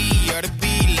got the G or the B.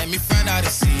 Let me find out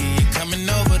and see you coming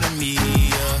over to me.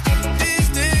 These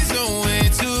days are way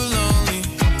too lonely.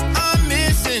 I'm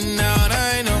missing out,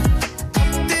 I know.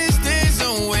 These days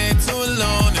are way too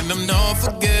alone, and I'm not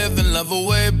forgiving, love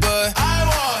away, but I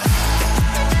want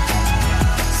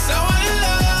someone to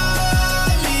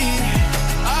love me.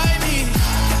 I need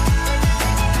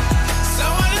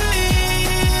someone to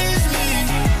leave me,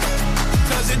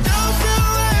 'cause it don't feel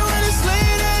right when it's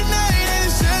late at night and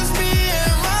it's just me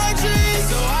and my dreams.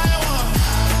 So I want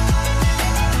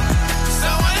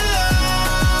someone to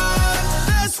love.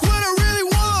 That's what I really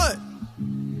want.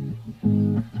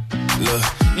 Look,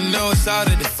 you know it's hard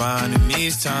to define in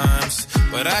these times,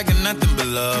 but I got nothing but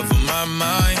love on my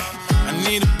mind. I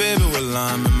need a baby while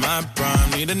I'm in my prime.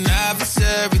 Need an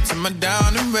adversary to my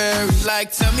down and weary. Like,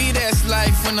 tell me that's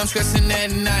life when I'm stressing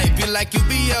at night. Be like,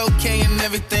 you'll be okay and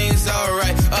everything's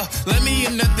alright. Let me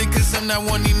in nothing, 'cause I'm not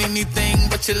wanting anything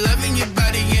but your love in your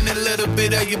body and a little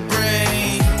bit of your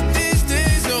brain. These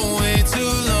days are way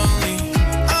too lonely.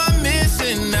 I'm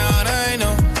missing out, I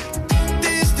know.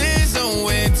 These days are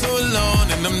way too alone,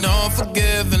 and I'm not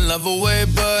forgiving, love away,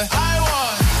 but I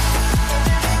want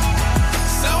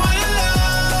someone to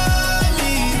love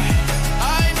me.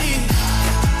 I need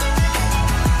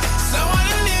someone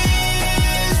who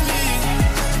needs me,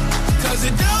 'cause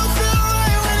it don't feel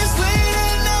right when it's late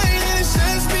at night and it's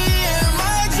just me and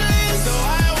my dreams. So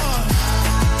I want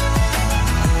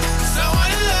someone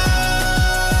to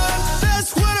love.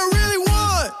 That's what I really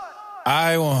want.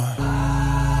 I want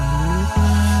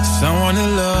someone to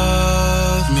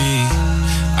love me.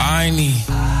 I need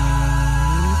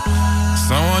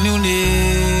someone who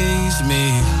needs me,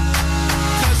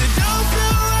 'cause it don't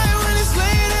feel right when it's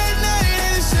late at night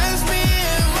and it's just me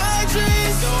and my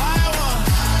dreams. So I want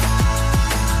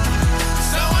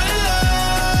someone to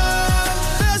love.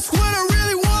 That's what I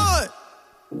really want.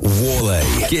 Worley,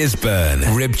 Gisburn,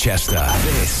 Ribchester.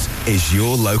 This is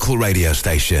your local radio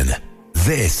station.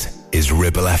 This is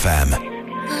Ribble FM.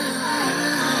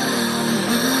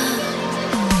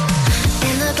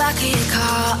 In the back of your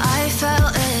car, I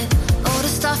felt it. All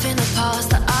the stuff in the past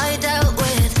that I dealt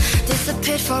with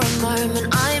disappeared for a moment.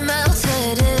 I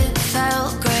melted. It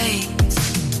felt great.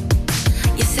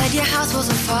 You said your house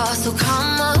wasn't far, so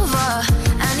come over.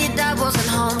 And your dad wasn't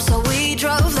home, so we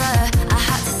drove there. I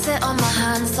had to sit on my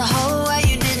hands the whole way.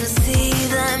 You didn't see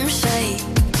them shake.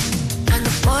 And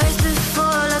the boys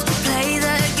before loved to play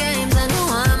their games, and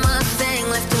one more thing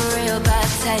left a real bad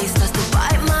taste. That's to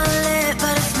bite my lip,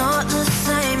 but it's not the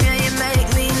same. Yeah, you make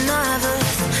me nervous.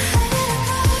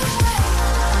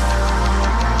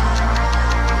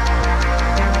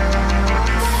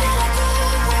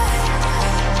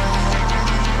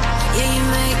 Yeah, you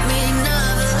make me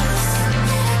nervous.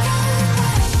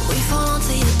 We fall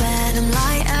onto your bed and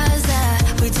light as air.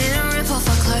 We didn't rip off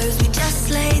our clothes, we just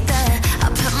laid there. I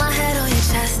put my head on your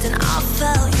chest and I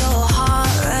felt your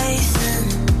heart racing.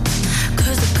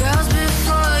 'Cause the girls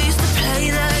before used to play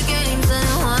their games, and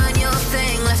one your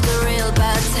thing left a real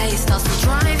bad taste. I'll still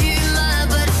drive you mad,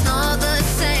 but it's not the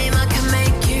same. I can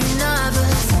make you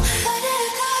nervous.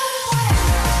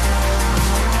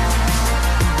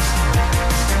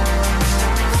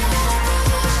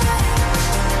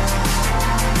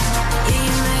 Yeah,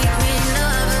 you make me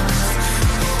nervous.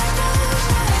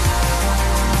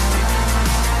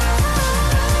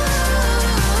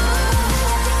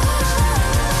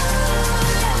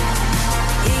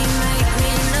 Yeah, you make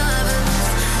me nervous.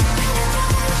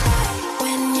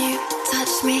 When you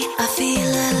touch me, I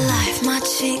feel alive. My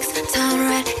cheeks turn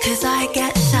red 'cause I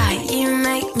get shy. You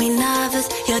make me nervous.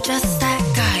 You're just that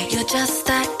guy. You're just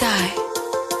that guy.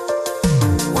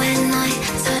 When I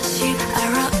touch you, I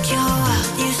rock your world.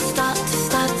 You start to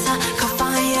stutter, can't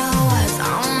find your words.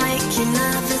 I'll make you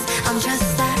nervous. I'm just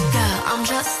that girl. I'm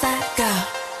just that girl.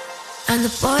 And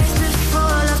the boys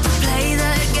before love to play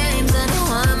their games, and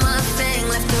one more thing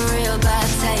left a real bad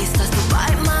taste. That's to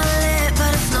bite my lip,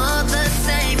 but it's not the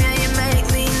same. Yeah, you make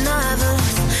me nervous.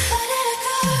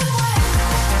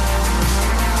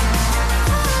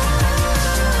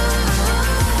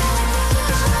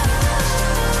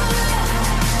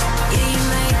 Yeah, you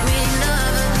make me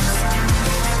nervous.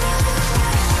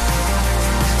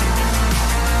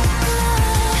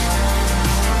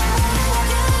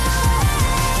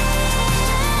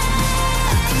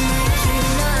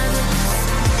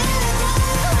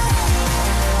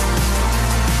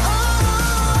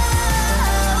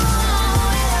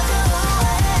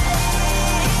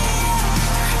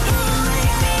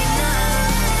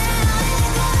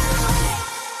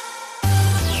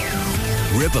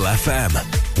 Ribble FM.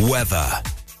 Weather.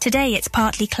 Today it's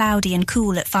partly cloudy and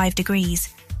cool at 5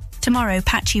 degrees. Tomorrow,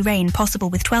 patchy rain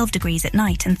possible with 12 degrees at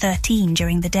night and 13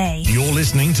 during the day. You're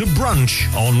listening to Brunch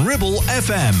on Ribble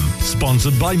FM,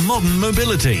 sponsored by Modern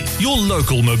Mobility, your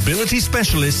local mobility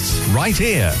specialists right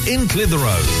here in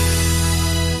Clitheroe.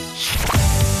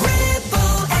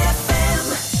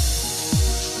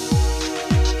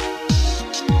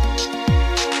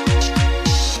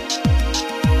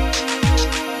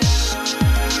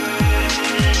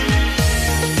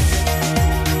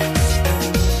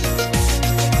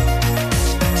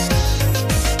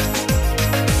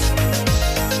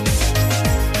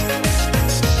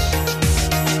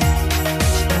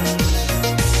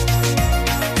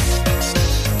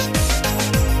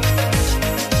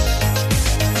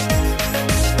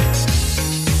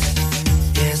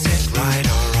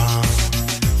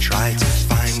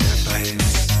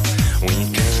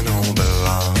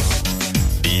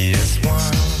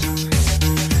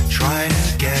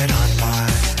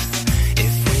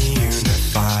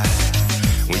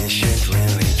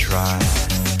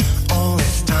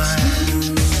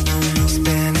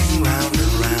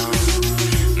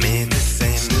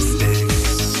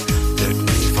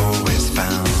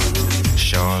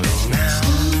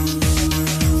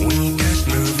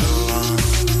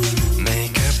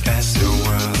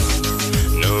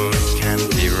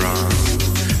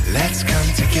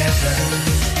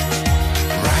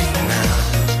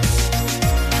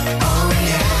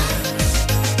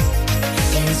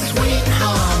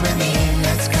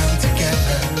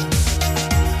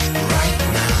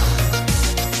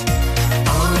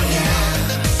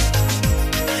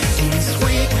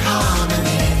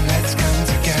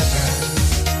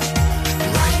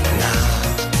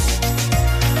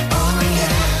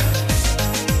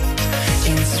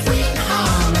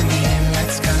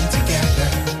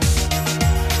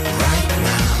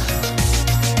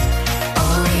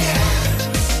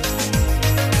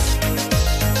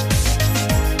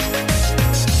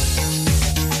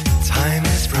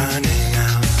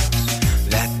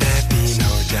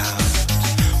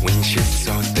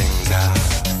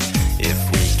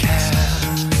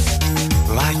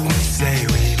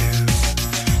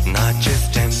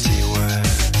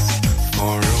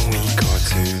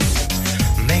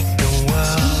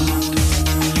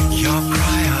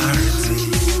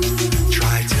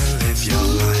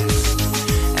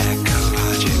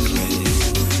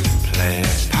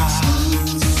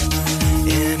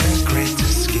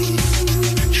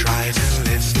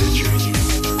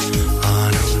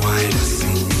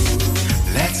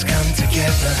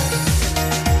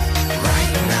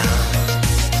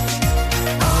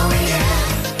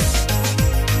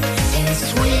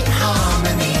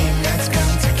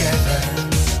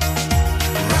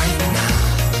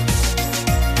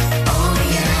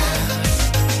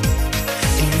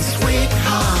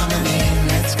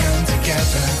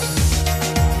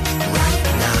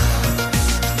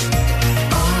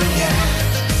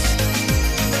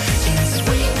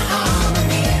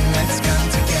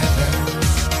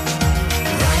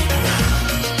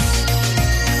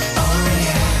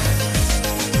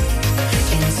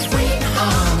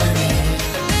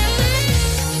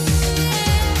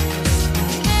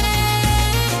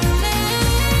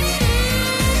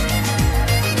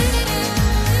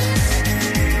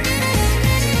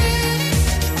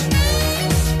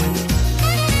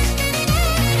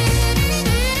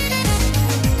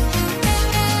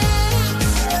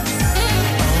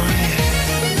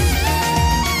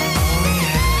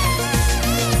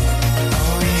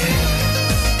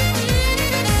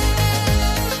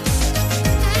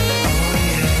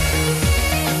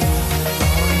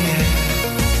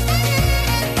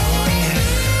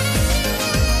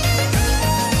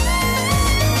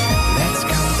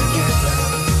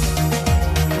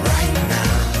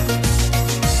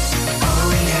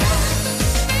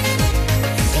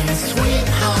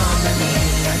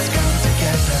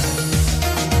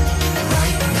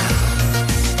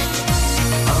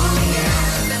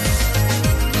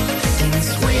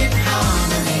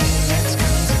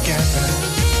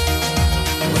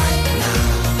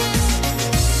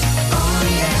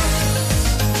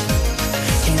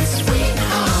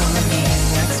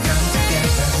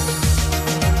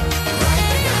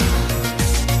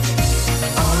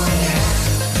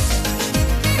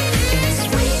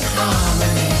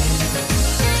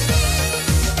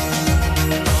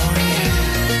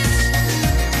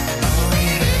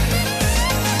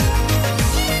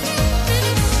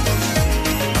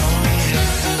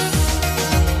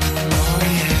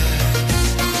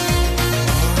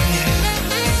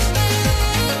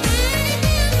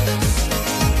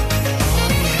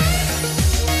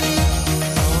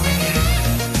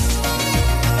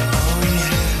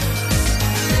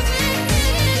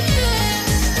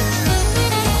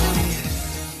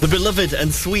 Beloved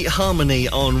and Sweet Harmony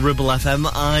on Ribble FM.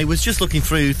 I was just looking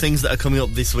through things that are coming up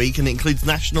this week, and it includes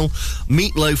National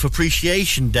Meatloaf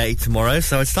Appreciation Day tomorrow,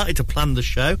 so I started to plan the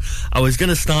show. I was going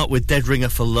to start with Dead Ringer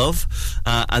for Love,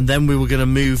 and then we were going to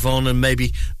move on and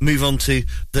maybe move on to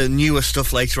the newer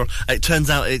stuff later on. It turns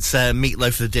out it's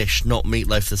Meatloaf the Dish, not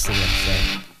Meatloaf the Singer, so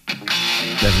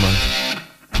never mind.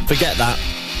 Forget that.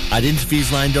 I had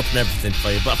interviews lined up and everything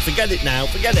for you, but forget it now,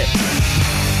 forget it.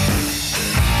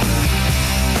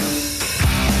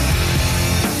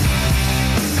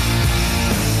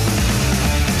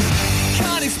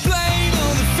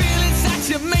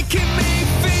 You're making me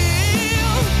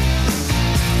feel.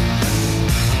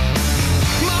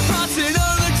 My heart's in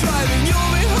overdrive and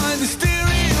you're behind the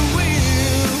steering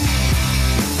wheel.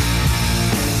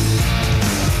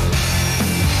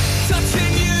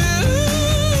 Touching you,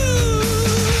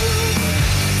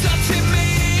 touching me,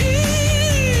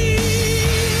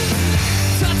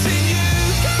 touching you,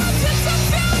 God, you're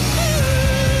touching me.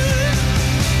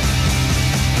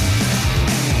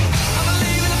 I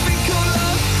believe in a thing called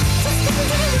love.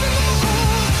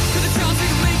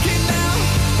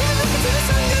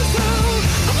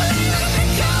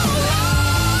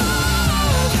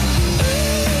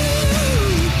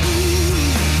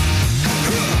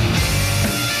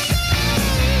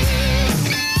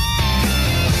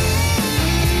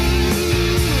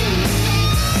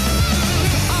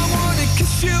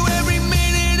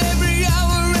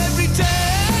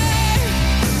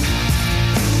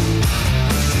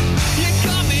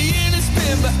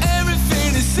 But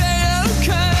everything is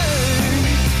okay.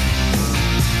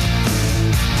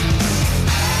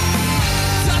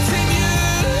 Touching you,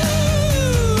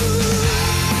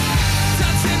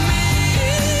 touching me,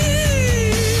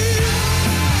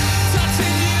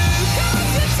 touching you,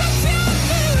 'cause you're touching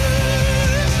me.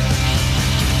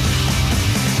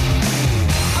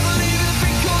 I believe in a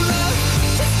thing called love.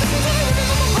 Just listen to it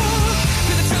in my heart.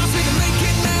 There's a chance we can make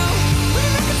it now. We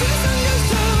can make it till the sun goes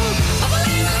down. I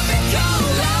believe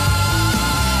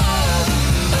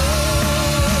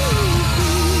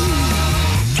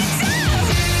in a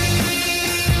thing called love.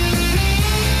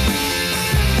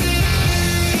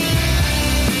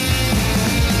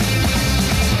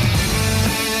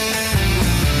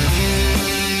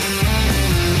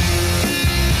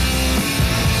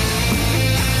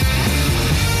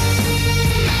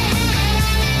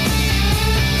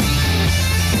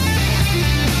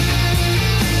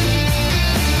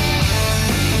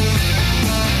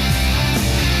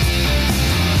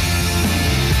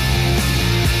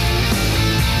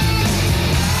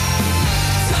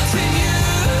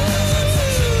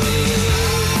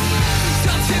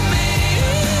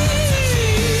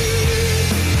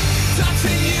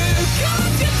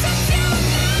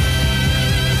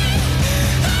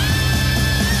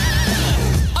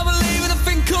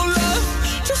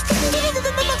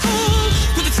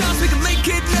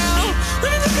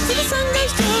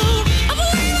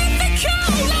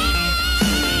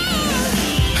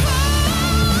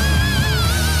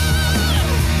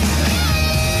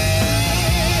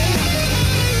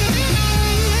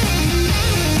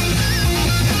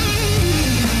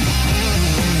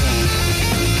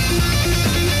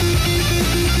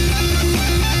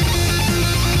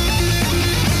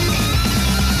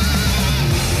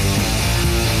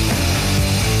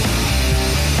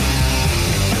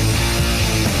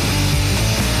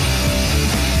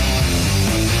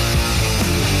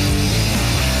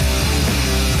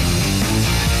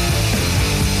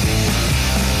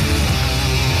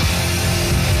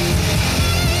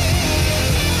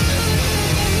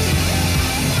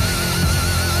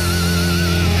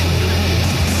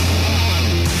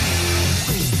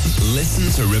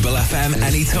 Ribble FM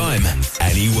anytime,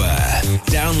 anywhere.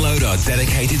 Download our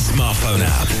dedicated smartphone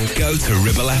app. Go to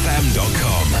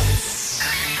ribblefm.com.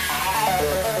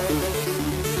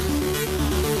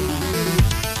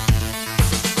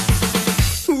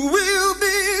 We'll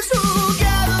be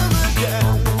together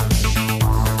again.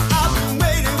 I've been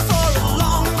waiting for a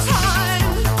long time.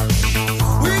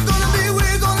 We're gonna be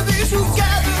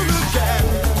together again.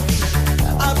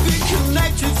 I've been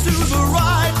connected to the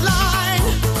right line.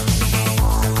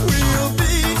 We'll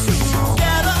be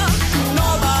together.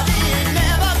 Nobody ain't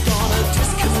never gonna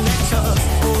disconnect us.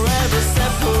 Forever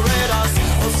separate.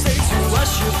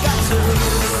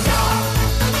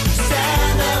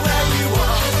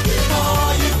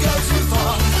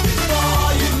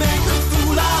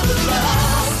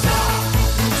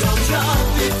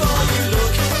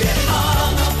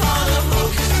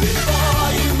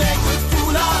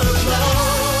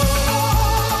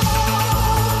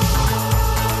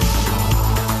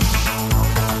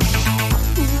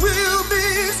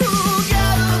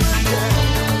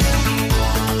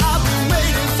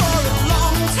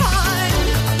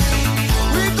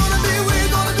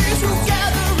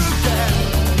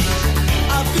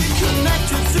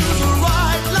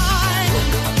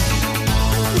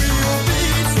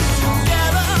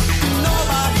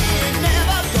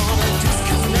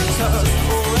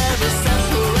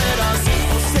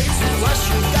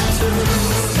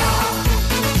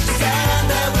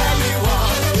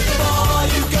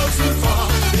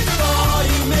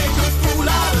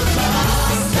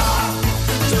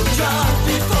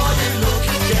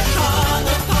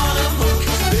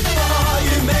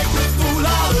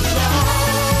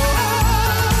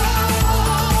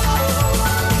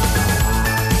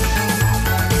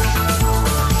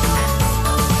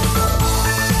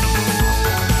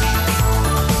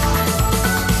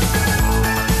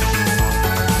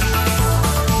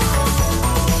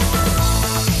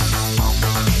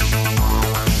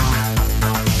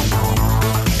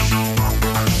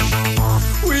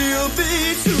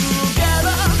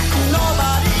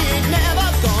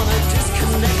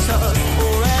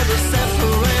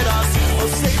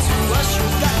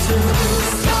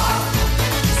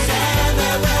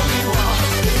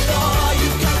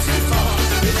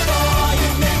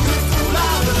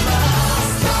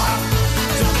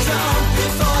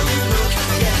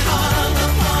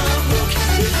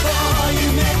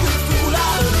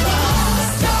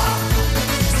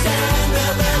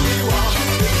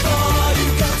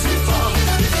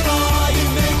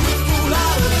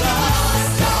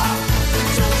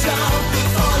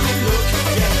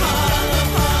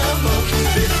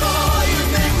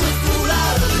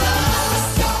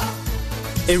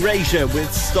 Erasure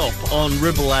with Stop on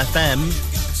Ribble FM.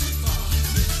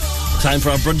 Time for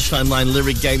our Brunch Timeline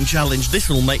Lyric Game Challenge. This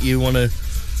will make you want to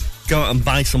go out and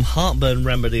buy some heartburn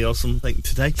remedy or something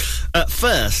today.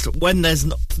 First, when there's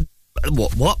not...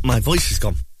 What? My voice is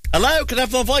gone. Hello, can I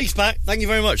have my voice back? Thank you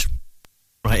very much.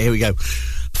 Right, here we go.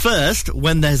 First,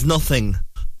 when there's nothing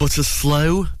but a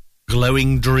slow,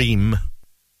 glowing dream.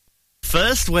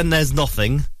 First, when there's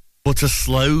nothing but a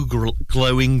slow,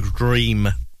 glowing dream.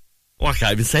 Oh, I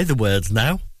can't even say the words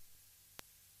now.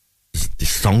 This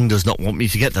song does not want me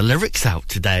to get the lyrics out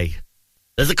today.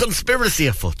 There's a conspiracy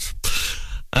afoot.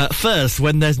 First,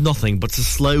 when there's nothing but a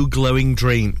slow, glowing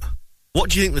dream.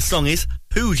 What do you think the song is?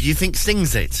 Who do you think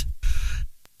sings it?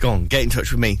 Go on, get in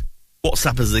touch with me.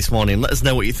 WhatsApp us this morning. Let us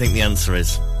know what you think the answer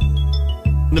is.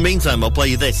 In the meantime, I'll play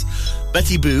you this.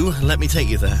 Betty Boo, Let Me Take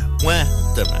You There. Where?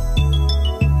 Don't know.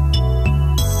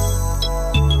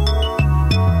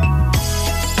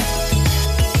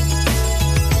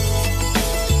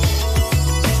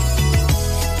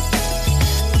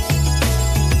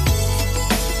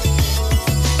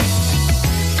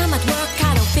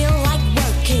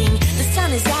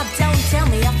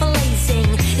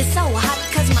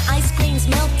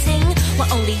 We're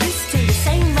only used to the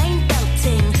same rain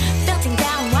belting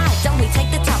down. Why don't we take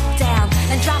the top down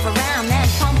and drive around and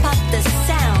pump up the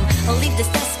sound? Or leave this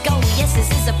desk go, yes,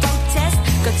 this is a protest.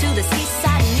 Go to the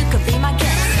seaside and you could be my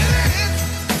guest.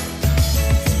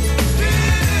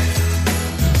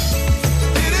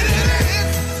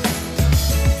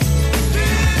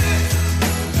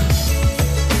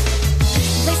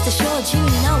 Rest assured, you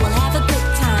know we'll have a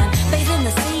good time. Bathe in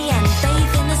the sea and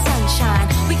bathe in the sunshine.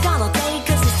 We got all day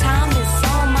cause this time is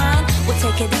all mine. We'll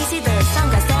take it easy, the sun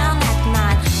goes down at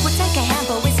 9. We'll take a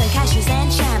hamper with some cashews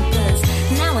and champers.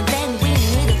 Now and then we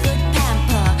need a good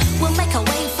pamper. We'll make our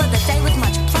way for the day with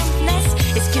much plumpness.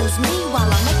 Excuse me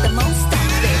while I make the most of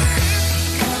this.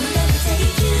 Come and let me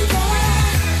take you there.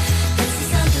 This is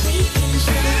something we can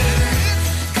share.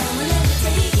 Come and let me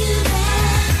take you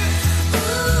there.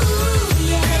 Ooh,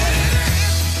 yeah.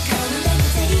 Come and let me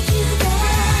take you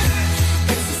there.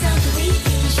 This is something we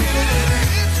can share.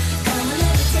 Come and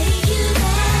let me take you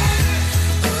there.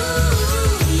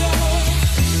 Ooh, yeah.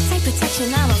 Take protection,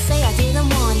 I don't say I didn't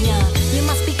warn ya. You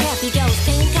must be careful, goes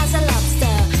pink as a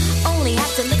lobster. Only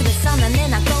have to look at the sun and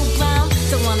then I go brown.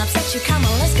 Don't wanna upset you, come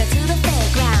on, let's go to the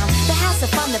fairground. The house of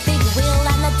fun, the big wheel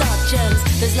and the Dodgers.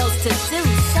 There's loads to do,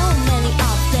 so many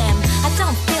of them. I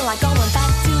don't feel like going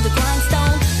back to the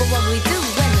grindstone. But what we do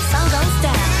when the sun goes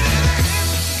down?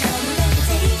 Come and let me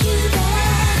take you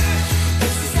there.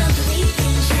 This is something we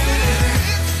can share.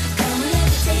 Come and let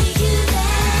me take you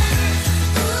there.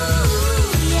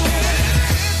 Ooh, yeah.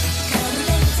 Come and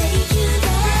let me take you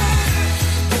there.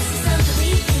 This is something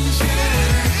we can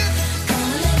share. Come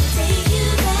and let me take you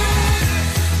there.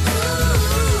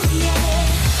 Ooh, yeah.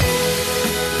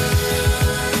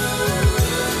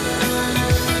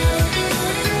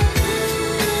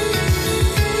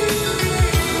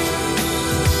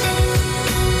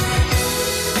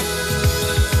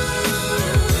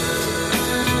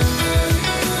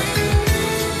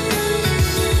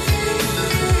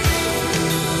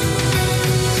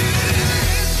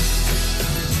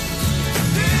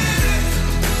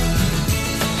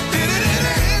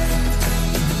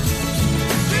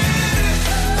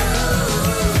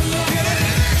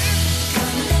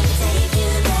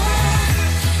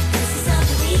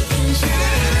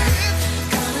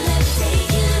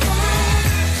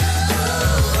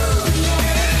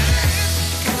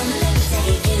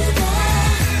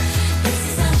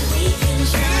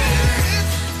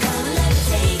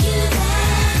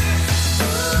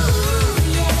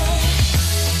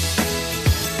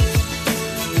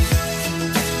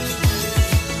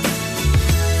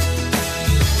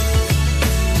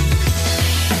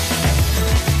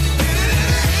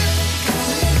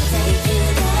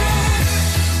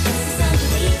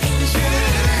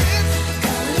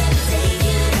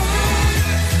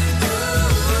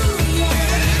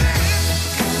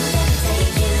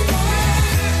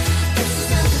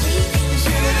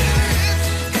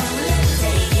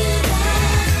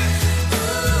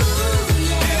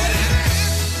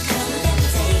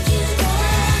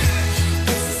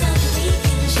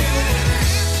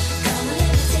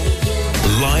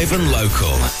 Live and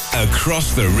local,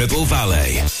 across the Ribble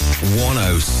Valley.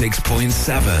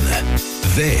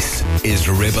 106.7. This is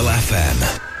Ribble FM.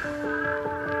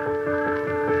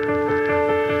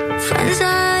 Friends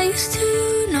I used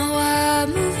to know are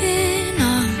moving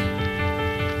on.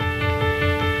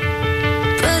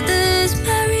 Brothers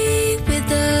married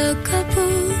with a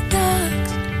couple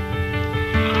dogs.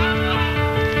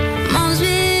 Mom's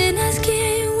been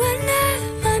asking when that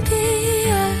might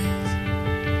be us.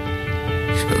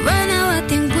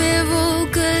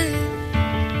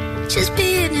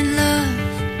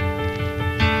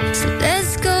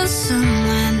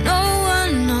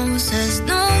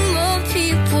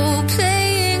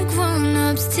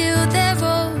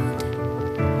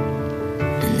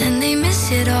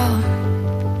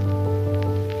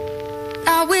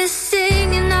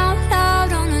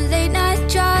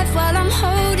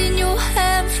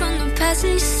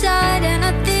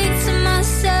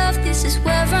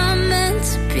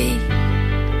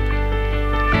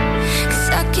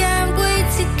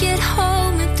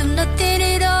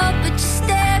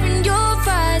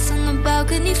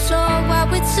 balcony floor while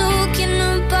we're talking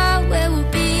about where we'll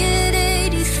be at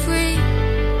 83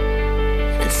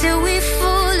 until we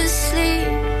fall asleep.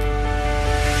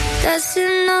 That's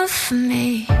enough for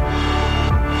me.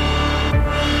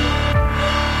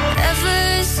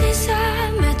 Ever since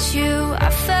I met you, I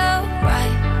felt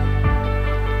right.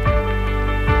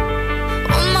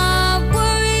 All my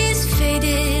worries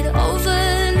faded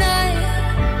overnight.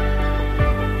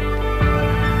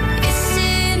 It's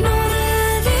in all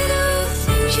the little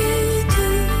things you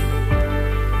do.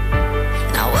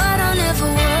 Now I don't ever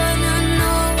wanna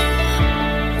know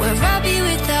where I'll be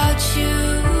without you.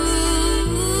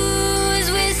 As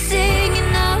we're singing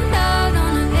out loud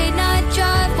on a late night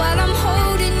drive while I'm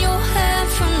holding your hand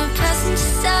from the passenger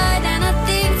side, and I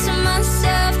think to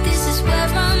myself, this is where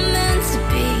I'm meant to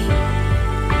be.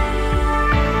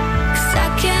 'Cause I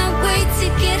can't wait to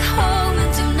get home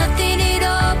and do nothing at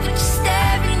all but just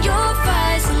stare in your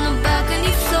eyes on the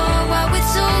balcony floor while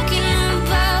we're talking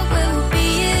about where we'll be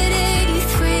at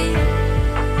 83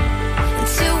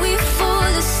 until we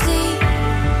fall asleep.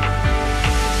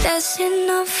 That's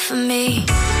enough for me.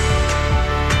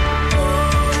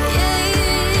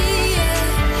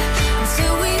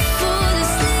 Until we fall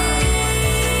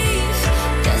asleep.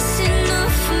 That's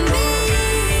enough for me.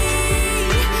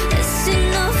 That's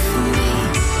enough for me.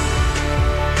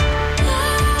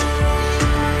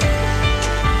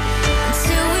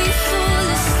 Until we fall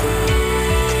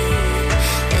asleep.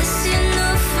 That's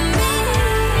enough for me.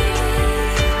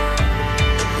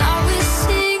 Now we're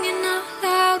singing out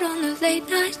loud on the late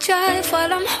night drive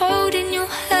while I'm holding your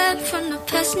hand from the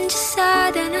passenger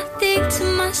side, and I think to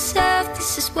myself,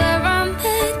 this is where I'm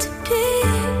meant to be.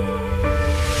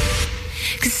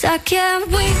 'Cause I can't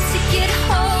wait to get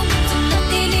home and do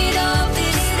nothing at all but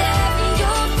just stare in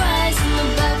your eyes on the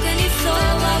balcony floor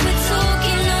while we're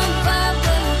talking about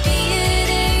where we'll be at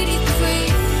 83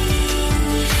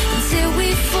 until we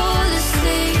fall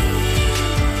asleep.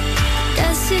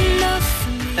 That's enough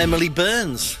for me. Emily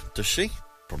Burns, does she?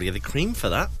 Probably get a cream for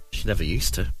that. She never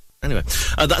used to. Anyway,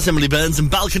 that's Emily Burns and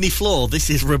Balcony Floor. This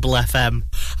is Ribble FM.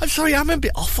 I'm sorry, I'm a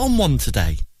bit off on one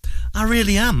today. I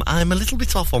really am. I'm a little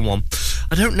bit off on one.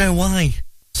 I don't know why.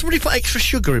 Somebody put extra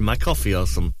sugar in my coffee or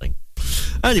something.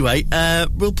 Anyway,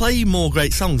 we'll play you more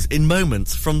great songs in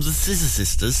moments from the Scissor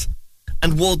Sisters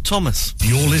and Ward Thomas.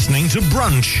 You're listening to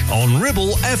Brunch on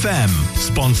Ribble FM,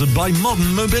 sponsored by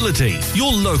Modern Mobility,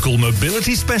 your local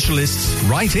mobility specialists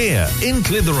right here in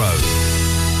Clitheroe.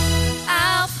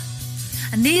 Help,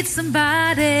 I need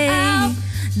somebody, help.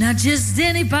 Not just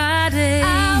anybody,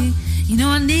 help. You know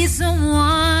I need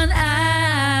someone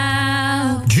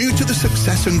out. Due to the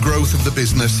success and growth of the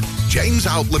business, James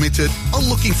Out Limited are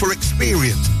looking for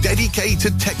experienced,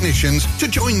 dedicated technicians to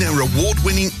join their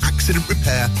award-winning accident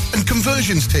repair and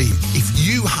conversions team. If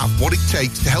you have what it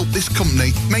takes to help this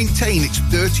company maintain its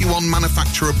 31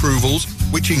 manufacturer approvals,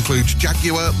 which includes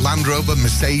Jaguar, Land Rover,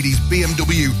 Mercedes,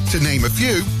 BMW, to name a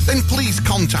few, then please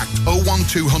contact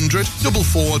 01200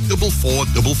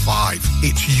 444455.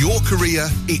 It's your career,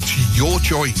 it's your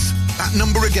choice. That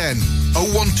number again,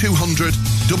 01200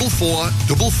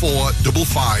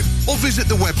 444455, or visit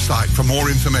the website for more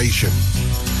information.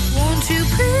 Won't you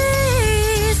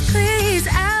please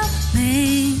help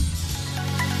me?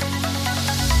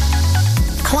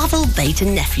 Clavel Bait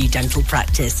and Nephew Dental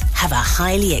Practice have a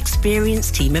highly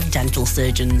experienced team of dental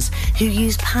surgeons who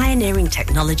use pioneering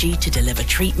technology to deliver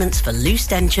treatments for loose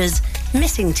dentures,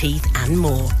 missing teeth and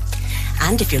more.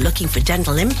 And if you're looking for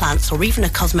dental implants or even a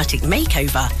cosmetic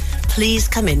makeover, please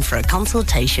come in for a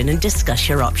consultation and discuss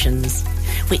your options.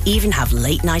 We even have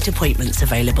late night appointments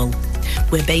available.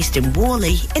 We're based in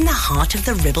Worley in the heart of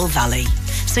the Ribble Valley.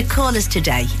 So call us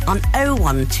today on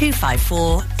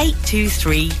 01254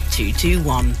 823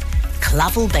 221.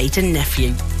 Clavel Bait and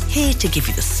Nephew, here to give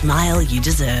you the smile you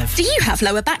deserve. Do you have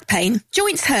lower back pain,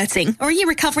 joints hurting, or are you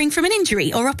recovering from an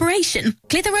injury or operation?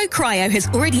 Clitheroe Cryo has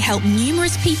already helped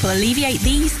numerous people alleviate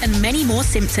these and many more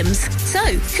symptoms. So,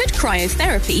 could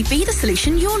cryotherapy be the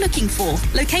solution you're looking for?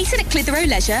 Located at Clitheroe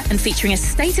Leisure and featuring a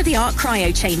state-of-the-art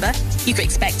cryo chamber, you can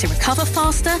expect to recover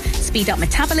faster, speed up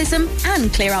metabolism,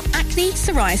 and clear up acne,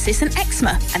 psoriasis, and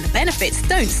eczema. And the benefits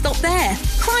don't stop there.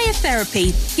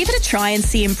 Cryotherapy. Give it a try and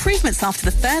see improvements after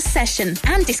the first session,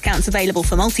 and discounts available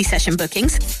for multi-session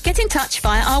bookings. Get in touch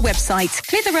via our website,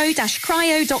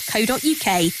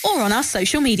 clitheroe-cryo.co.uk, or on our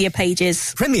social media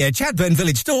pages. Premier Chatburn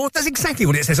Village Store does exactly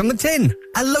what it says on the tin.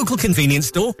 A local convenience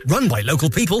store run by local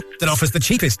people that offers the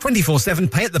cheapest 24/7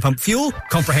 pay-at-the-pump fuel,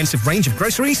 comprehensive range of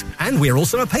groceries, and we're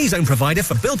also a pay zone provider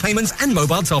for bill payments and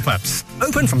mobile top-ups.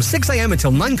 Open from 6 a.m.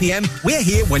 until 9 p.m. We're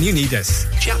here when you need us.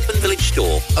 Chatburn Village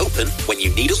Store, open when you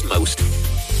need us most.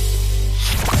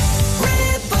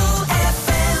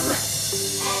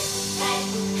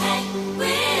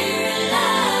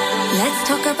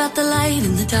 talk about the light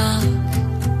in the dark,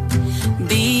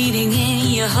 beating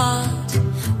in your heart,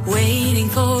 waiting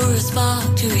for a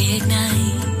spark to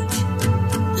reignite.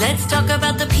 Let's talk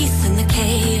about the peace and the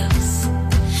chaos,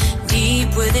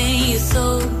 deep within your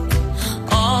soul,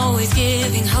 always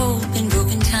giving hope in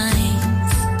broken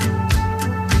times.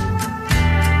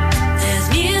 There's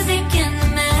music in the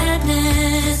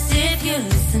madness if you're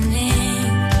listening.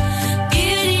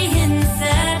 Beauty in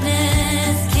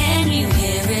sadness, can you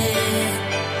hear it?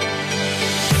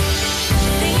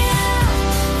 Sing it out,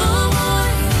 full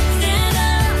voice, stand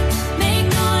up, make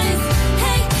noise.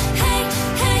 Hey, hey,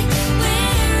 hey,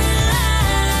 we're alive.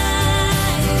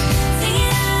 Sing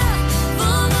it out,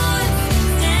 full voice,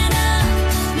 stand up,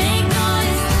 make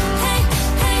noise. Hey,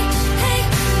 hey, hey,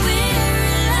 we're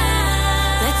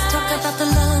alive. Let's talk about the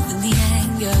love and the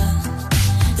anger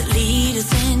that lead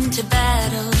us into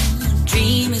battle.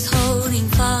 Dream is holding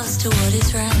fast to what is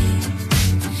right.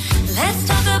 Let's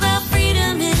talk about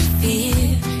freedom and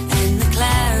fear and the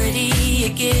clarity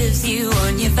it gives you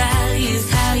on your values,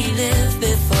 how you live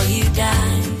before you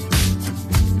die.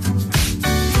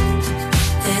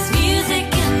 There's music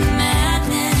in the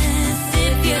madness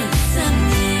if you're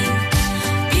listening.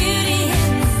 Beauty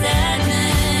in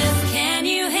sadness, can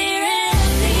you hear it?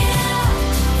 Sing it out,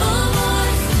 full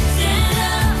voice, stand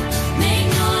up, make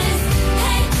noise.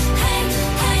 Hey, hey,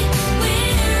 hey,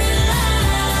 we're alive.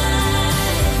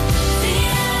 Sing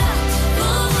it out,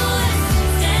 full voice,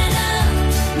 stand up,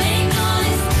 make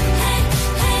noise. Hey,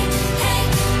 hey, hey,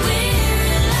 we're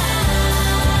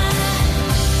alive.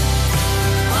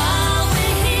 While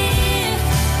we're here,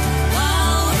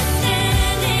 while we're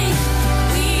standing,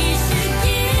 we should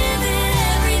give it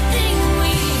everything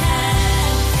we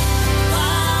have.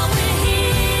 While we're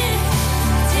here,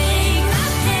 take my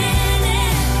hand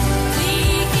and we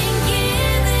can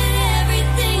give it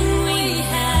everything we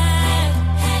have.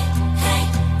 Hey, hey,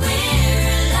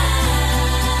 we're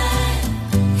alive.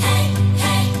 Hey,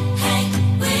 hey, hey,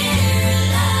 we're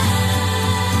alive.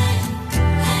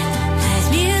 There's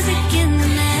music in the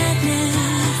madness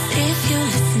if you're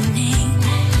listening.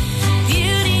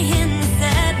 Beauty in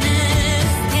sadness,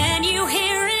 can you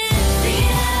hear it? Sing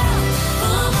it out,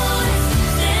 full voice,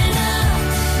 stand up,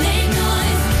 make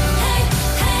noise. Hey,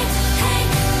 hey, hey,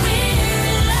 we're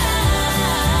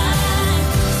alive.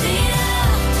 Sing it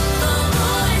out, full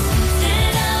voice,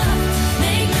 stand up,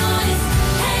 make noise.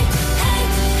 Hey, hey,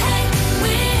 hey,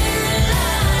 we're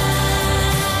alive.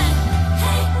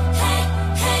 Hey, hey,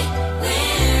 hey,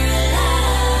 we're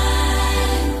alive.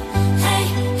 Hey,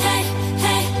 hey,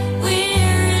 hey, we're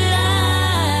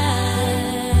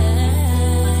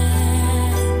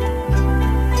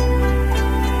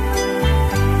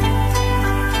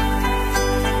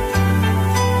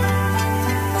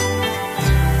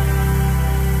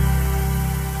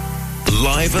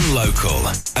Live and local,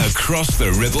 across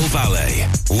the Ribble Valley.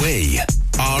 We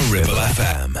are Ribble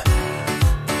FM.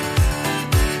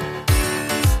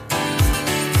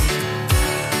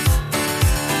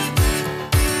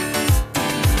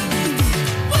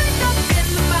 Wake up in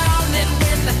the morning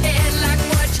with my head like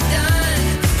what you done.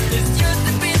 It's just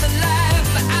to be the life,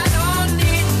 but I don't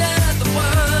need another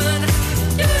one.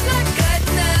 You like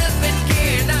cutting up and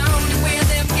carrying on to wear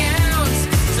them gowns.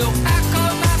 So how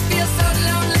come I feel so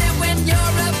lonely when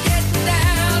you're up getting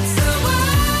down? So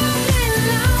all day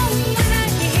long when I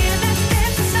hear that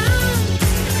dancing song,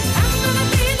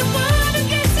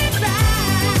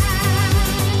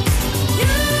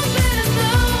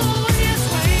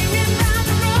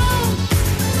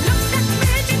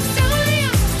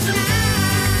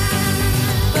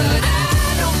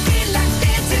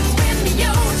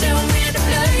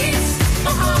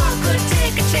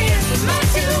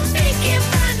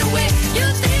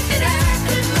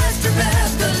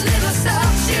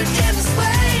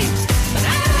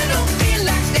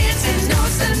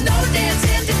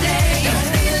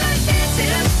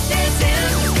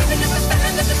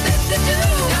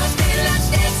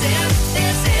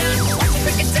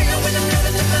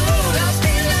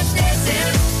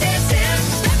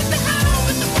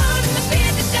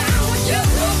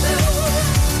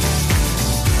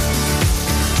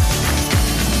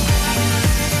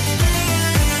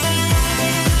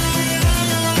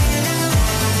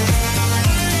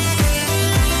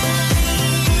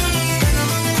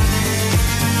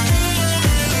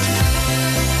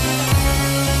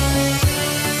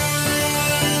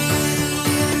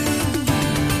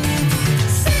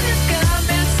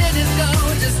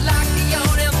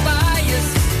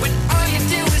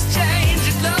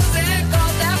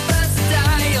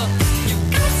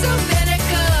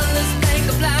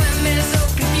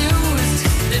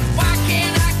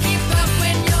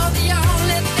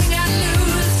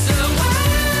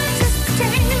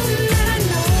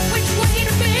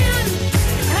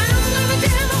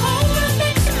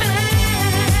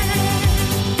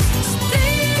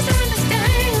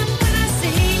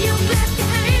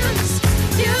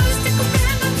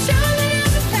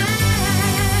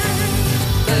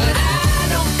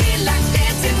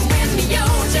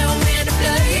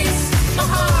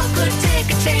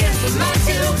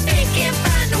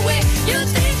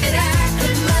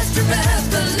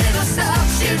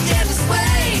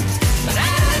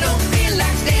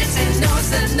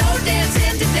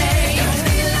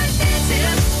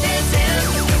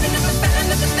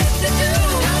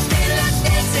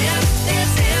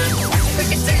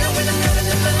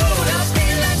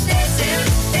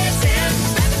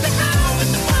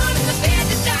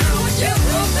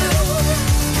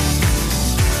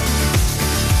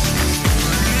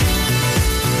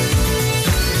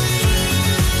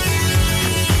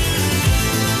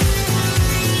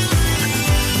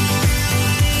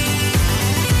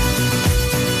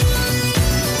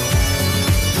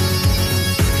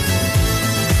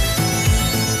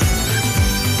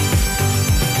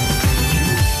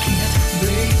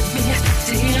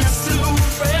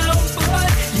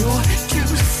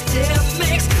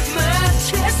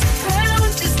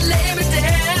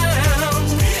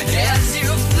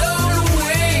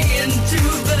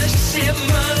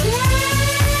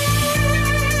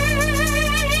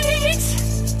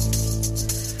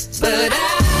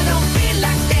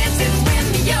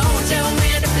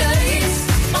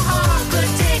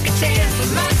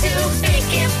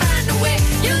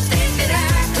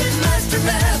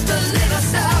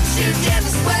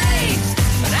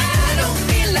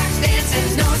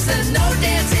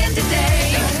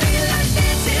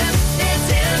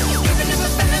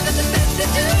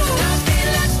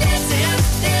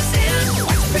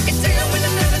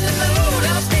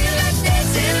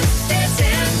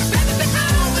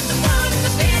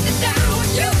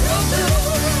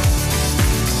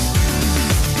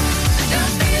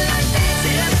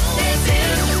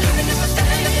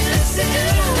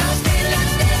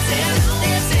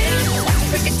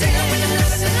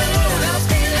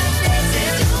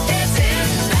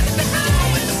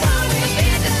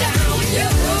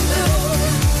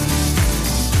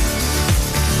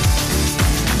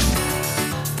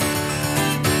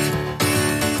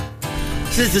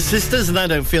 Sisters, Sisters, and I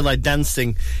Don't Feel Like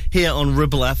Dancing here on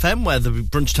Ribble FM, where the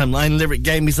Brunch Time Line lyric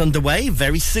game is underway.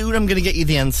 Very soon I'm going to get you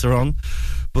the answer on.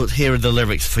 But here are the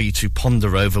lyrics for you to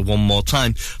ponder over one more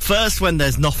time. First, when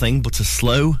there's nothing but a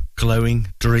slow, glowing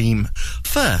dream.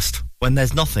 First, when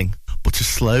there's nothing but a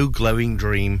slow, glowing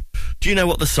dream. Do you know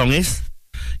what the song is?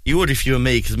 You would if you were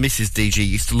me, because Mrs. DG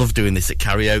used to love doing this at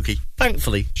karaoke.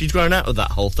 Thankfully, she's grown out of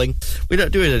that whole thing. We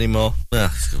don't do it anymore. Well,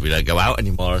 because we don't go out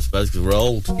anymore, I suppose, because we're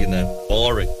old, you know,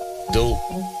 boring, dull,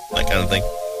 that kind of thing.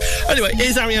 Anyway,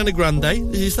 here's Ariana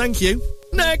Grande. This is Thank You.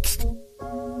 Next!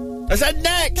 I said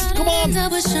next! Come on! I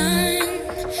was shine,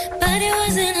 but it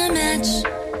wasn't a match.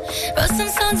 Wrote some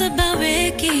songs about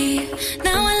Ricky.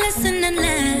 Now I listen and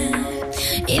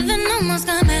laugh. Even almost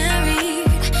got married.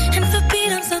 And for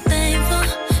Pete, I'm so thankful.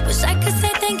 Wish I could say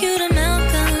thank you to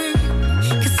Malcolm,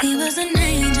 'cause he was an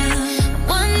angel.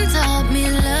 One taught me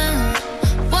love,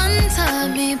 one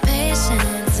taught me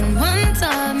patience, and one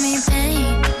taught me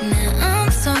pain. Now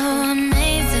I'm so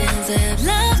amazing to have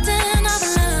loved and I've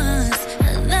lost.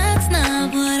 But that's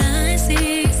not what I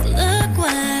see. So look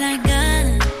what I got.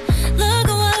 Look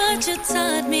what you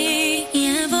taught me.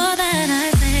 Yeah, for that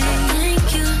I say thank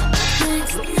you.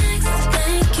 Next, next,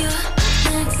 thank you.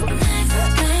 Next, next,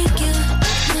 thank you.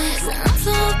 Next, I'm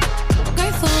so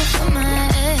grateful for my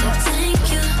ex. Thank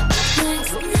you.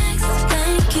 Next, next,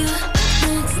 thank you.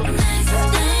 Next, next,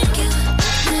 thank you.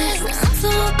 Next, I'm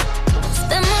so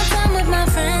spend more time with my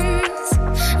friends.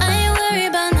 I ain't worried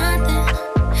about nothing.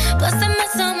 Plus I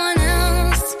met someone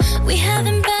else. We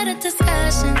having better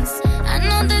discussions. I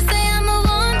know they say I move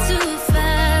on too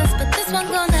fast, but this one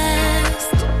gon' last.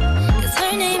 'Cause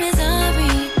her name is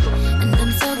Ari, and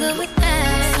I'm so good with that.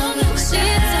 She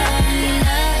taught me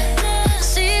love.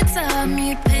 She taught me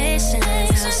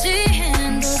patience. How she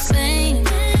handles pain.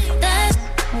 That's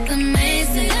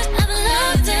amazing. I've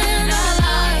loved and I've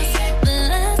lost, but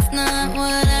that's not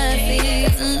what I see.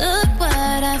 So look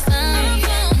what I found.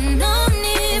 No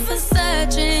need for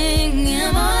searching.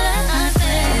 Yeah, more than I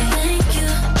say. Thank you.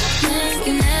 Thank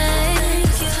you,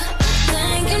 thank you.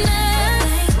 Thank you,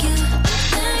 thank you.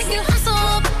 Thank you. I'm so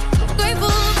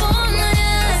grateful for my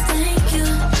ex. Thank you.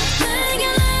 Thank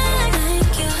you,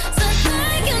 thank you. So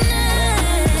thank you,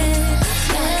 next.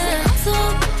 Yeah, I'm so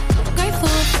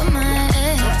grateful for my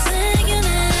ex. Thank you,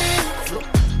 next.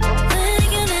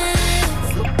 Thank you,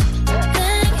 next.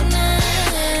 Thank you,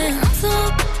 next. I'm so.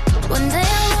 One day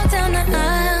I walk down the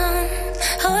aisle,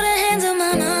 hold the hands of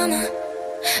my mama.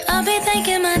 I'll be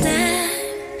thanking my dad,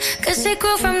 'cause she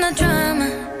grew from the drama.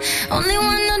 Only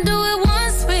wanna do it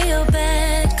once real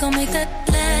bad. Go make that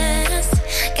last.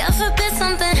 God forbid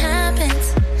something happens.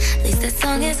 At least this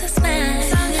song is a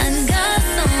smash. I got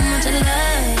so much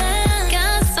love,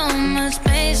 got so much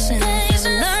patience.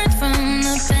 Learned from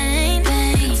the pain.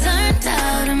 Turned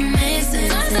out amazing.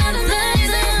 Turned out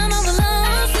amazing. I'm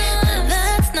overlost, but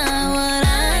that's not what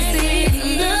I see.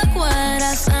 Look what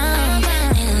I found.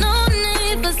 Ain't no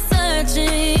need for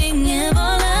searching. Yeah,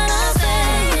 all that I say.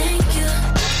 Thank you.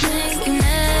 Thank you,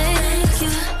 thank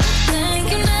you. Thank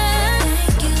you,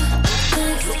 thank you.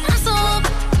 I'm so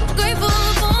grateful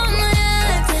for my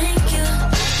ex. Thank you.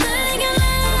 Thank you,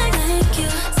 thank you.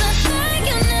 So thank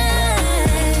you, next.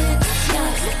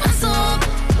 I'm so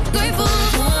grateful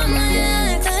for my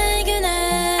ex. Thank you,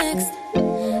 next.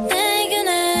 Thank you,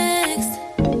 next.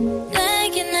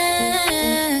 Thank you,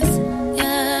 next.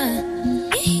 Yeah.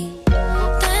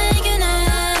 Thank you,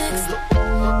 next.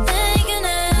 Thank you,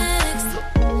 next.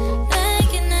 Thank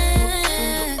you,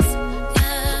 next.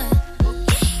 Yeah.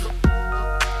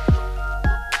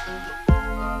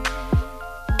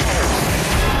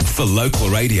 For local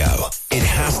radio, it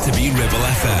has to be Ribble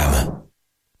FM.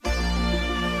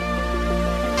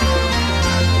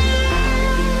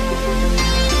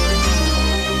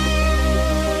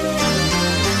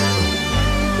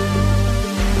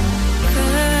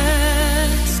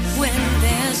 First, when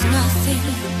there's nothing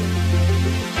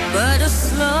but a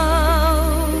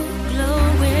slow,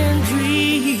 glowing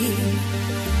dream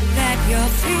that your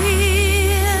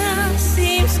fear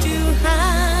seems to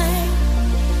hide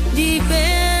deep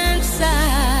inside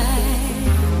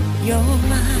your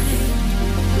mind.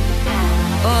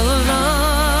 All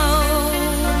alone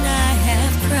I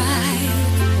have cried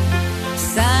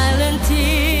silent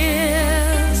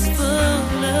tears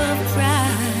full of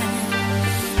pride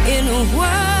in a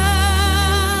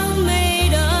world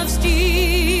made of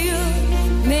steel,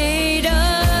 made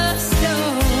of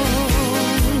stone.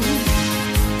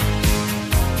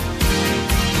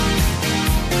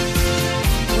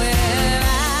 Where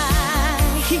I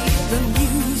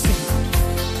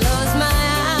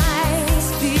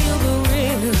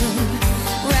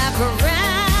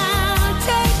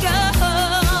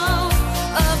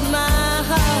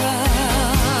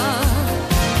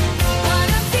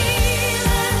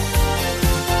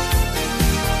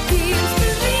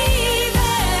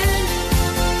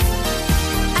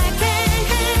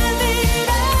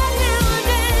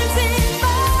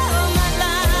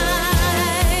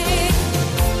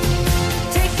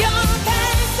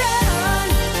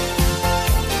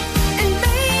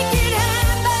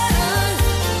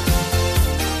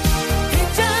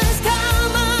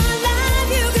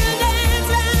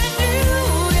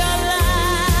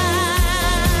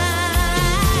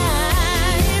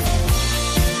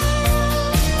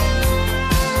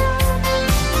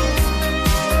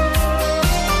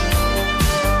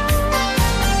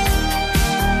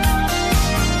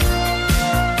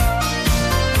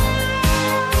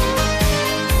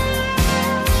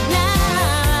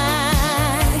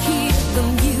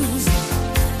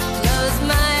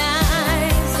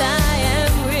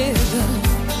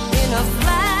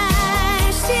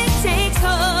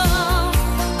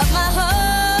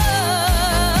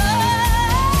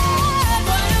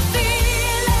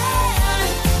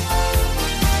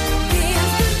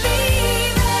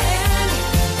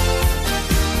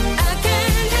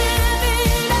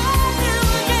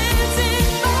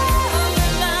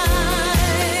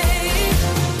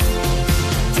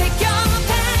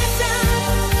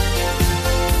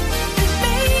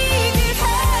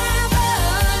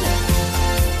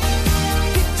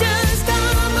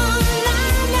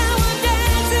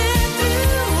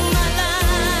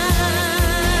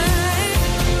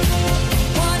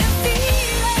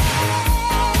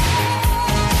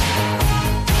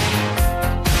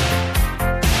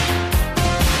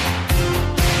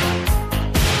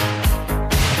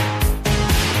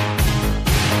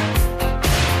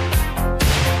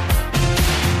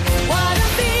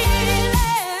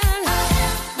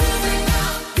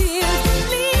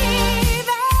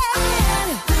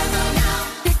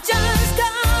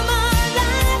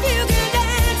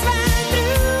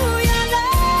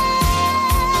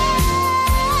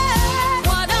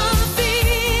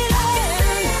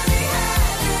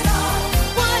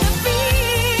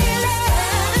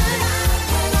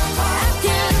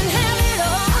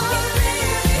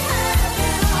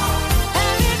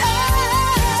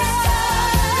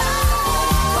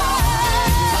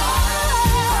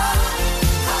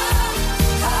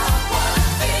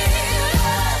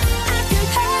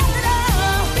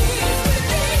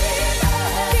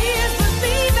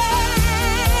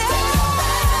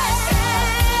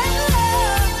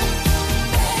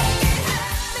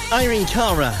Irene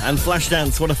Cara and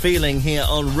Flashdance, what a feeling, here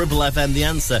on Ribble FM. The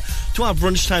answer to our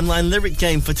Brunchtime Line lyric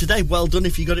game for today. Well done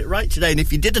if you got it right today, and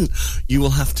if you didn't, you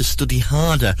will have to study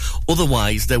harder.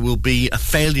 Otherwise, there will be a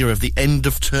failure of the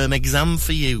end-of-term exam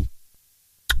for you.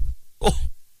 Oh,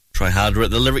 try harder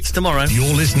at the lyrics tomorrow.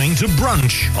 You're listening to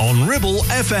Brunch on Ribble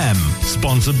FM,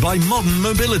 sponsored by Modern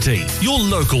Mobility, your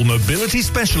local mobility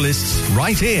specialists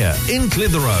right here in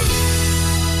Clitheroe.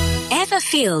 Ever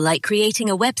feel like creating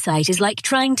a website is like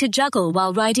trying to juggle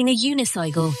while riding a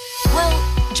unicycle?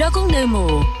 Well, juggle no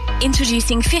more.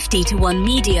 Introducing 50-to-1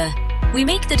 Media. We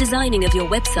make the designing of your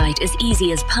website as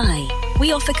easy as pie.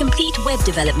 We offer complete web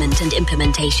development and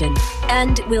implementation.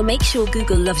 And we'll make sure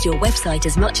Google loves your website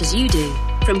as much as you do.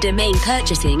 From domain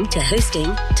purchasing to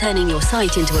hosting, turning your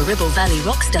site into a Ribble Valley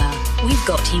rockstar, we've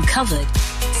got you covered.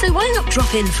 So why not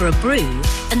drop in for a brew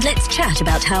and let's chat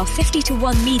about how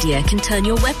 50-to-1 Media can turn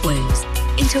your web woes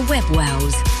into web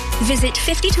wows. Visit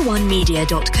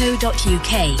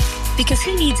 50to1media.co.uk, because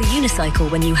who needs a unicycle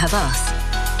when you have us?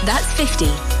 That's 50,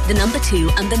 the number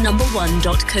 2 and the number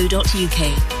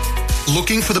 1.co.uk.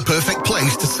 Looking for the perfect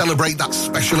place to celebrate that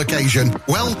special occasion?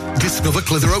 Well, discover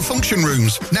Clitheroe Function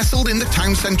Rooms. Nestled in the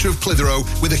town centre of Clitheroe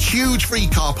with a huge free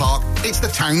car park, it's the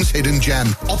town's hidden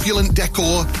gem. Opulent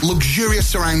decor, luxurious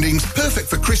surroundings, perfect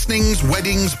for christenings,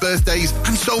 weddings, birthdays,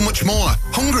 and so much more.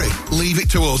 Hungry? Leave it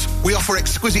to us. We offer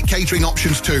exquisite catering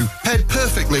options too, paired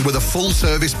perfectly with a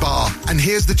full-service bar. And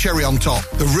here's the cherry on top.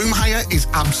 The room hire is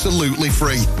absolutely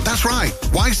free. That's right.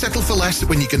 Why settle for less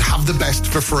when you can have the best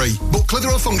for free? Book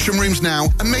Clitheroe Function Rooms now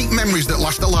and make memories that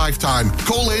last a lifetime.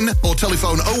 Call in or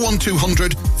telephone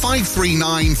 01200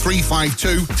 539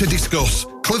 352 to discuss.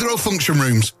 Clitheroe Function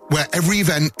Rooms, where every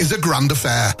event is a grand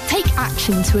affair. Take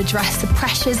action to address the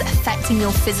pressures affecting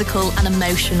your physical and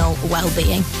emotional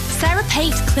well-being. Sarah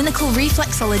Pate Clinical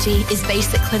Reflexology is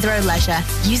based at Clitheroe Leisure.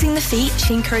 Using the feet,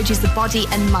 she encourages the body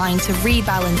and mind to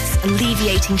rebalance,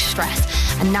 alleviating stress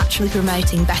and naturally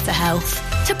promoting better health.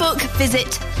 To book,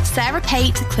 visit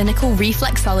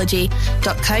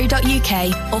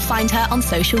sarahpateclinicalreflexology.co.uk or find her on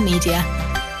social media.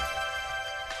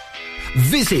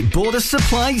 Visit Border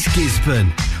Supplies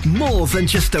Gisborne. More than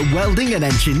just a welding and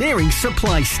engineering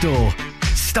supply store.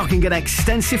 Stocking an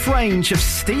extensive range of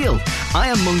steel,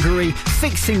 ironmongery,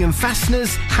 fixing and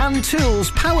fasteners, hand tools,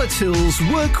 power tools,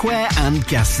 workwear and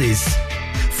gases.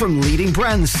 From leading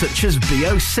brands such as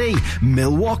BOC,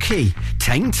 Milwaukee,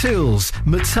 Tang Tools,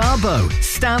 Metabo,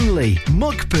 Stanley,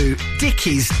 Muck Boot,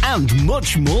 Dickies and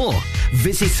much more.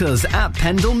 Visit us at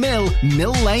Pendle Mill,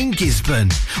 Mill Lane,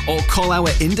 Gisborne, or call our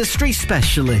industry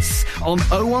specialists on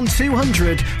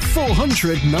 01200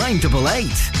 400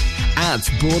 988. At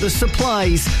Border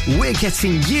Supplies, we're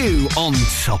getting you on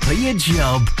top of your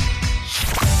job.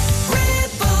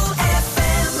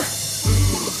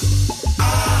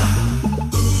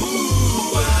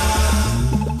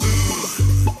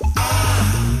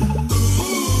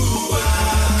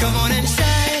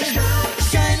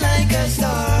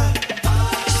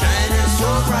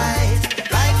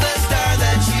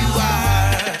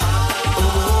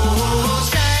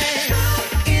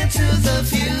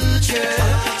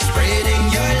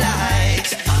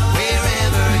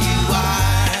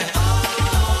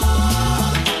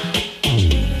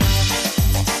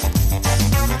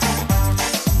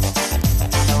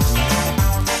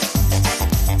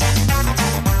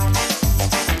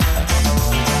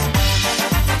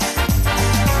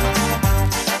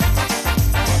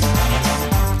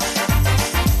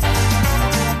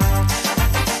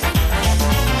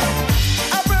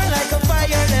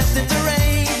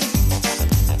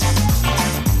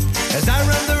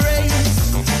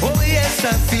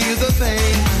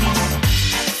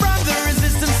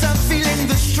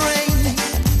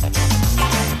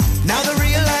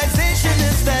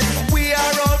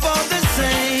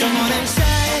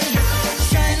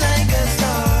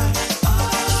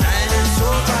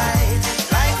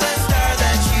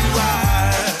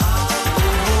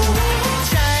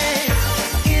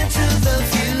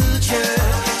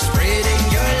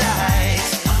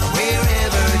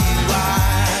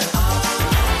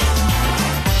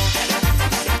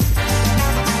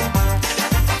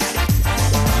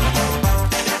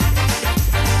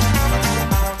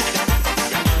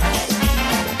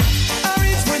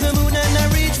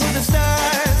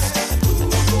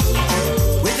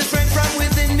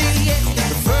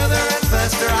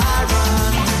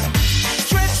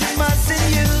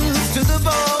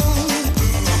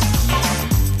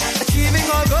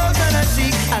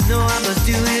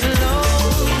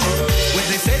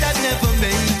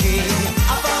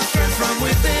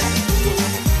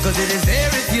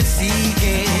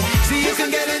 So you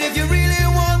can get it if you really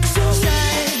want to.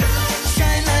 Shine,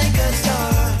 shine like a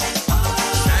star.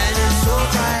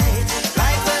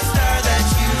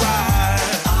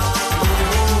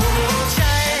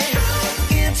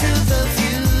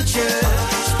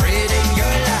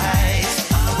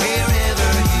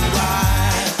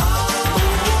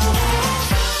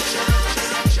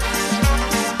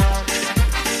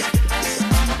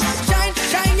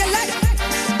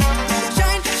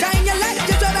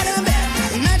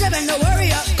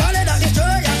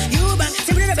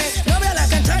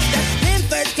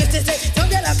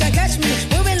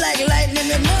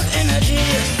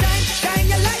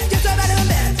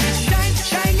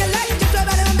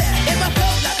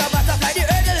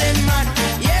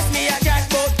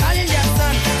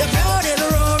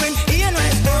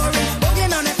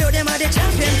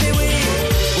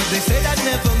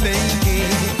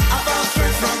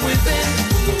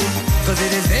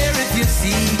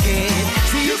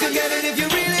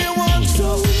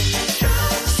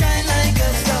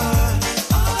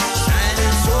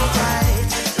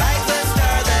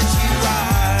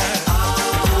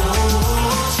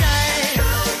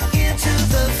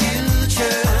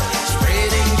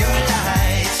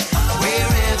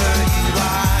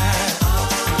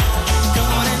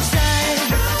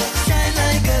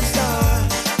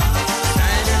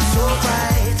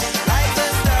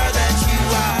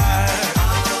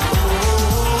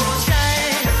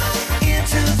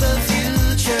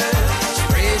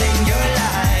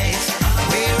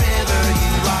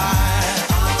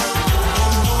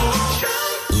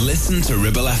 Listen to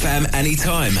Ribble FM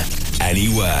anytime,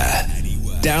 anywhere.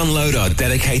 Download our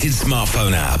dedicated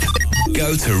smartphone app.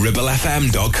 Go to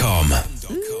ribblefm.com.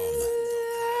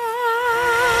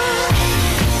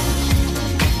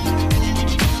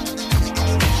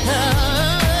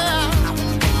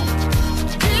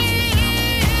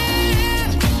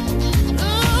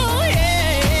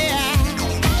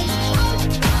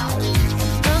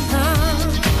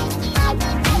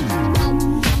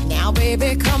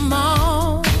 Baby, come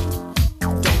on.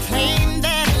 Don't claim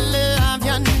that love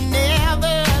you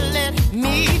never let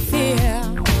me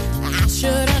feel. I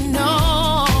should have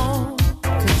known,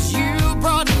 'cause you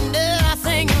brought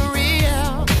nothing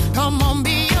real. Come on,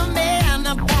 be a man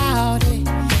about it.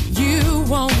 You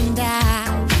won't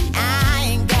die. I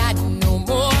ain't got no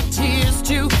more tears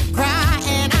to cry,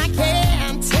 and I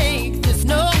can't take this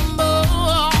no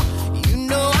more. You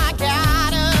know I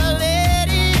gotta let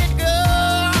it go.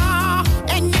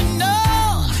 And you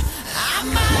know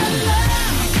I'm out of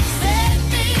love. Set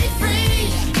me free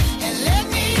and let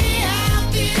me out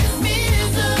this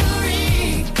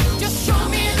misery. Just show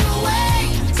me the way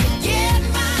to get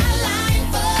my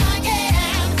life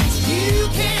again. You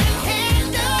can't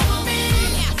handle me.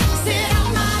 Said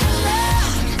I'm out of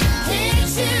love.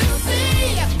 Can't you see,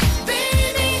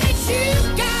 baby, that you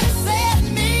gotta set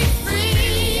me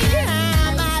free?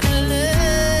 I'm out of love.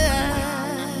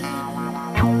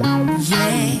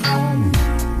 Yeah.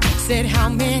 Said how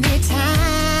many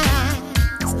times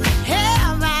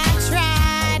have I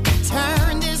tried to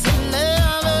turn this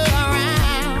love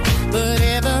around? But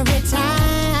every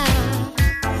time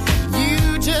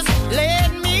you just let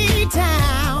me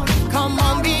down. Come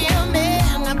on, be a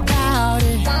man about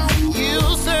it.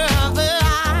 You'll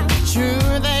survive.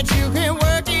 Sure that you can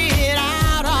work it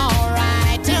out all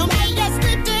right. Tell me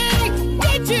yesterday,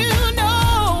 did you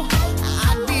know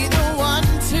I'd be the one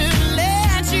to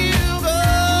let you go?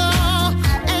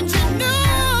 And you know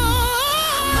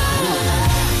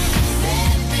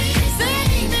set me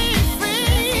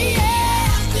free, yeah.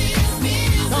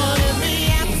 Gonna let me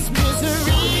out this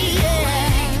misery, yeah.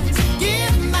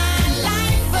 Give my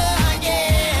life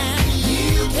again.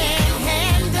 You can't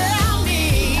handle me.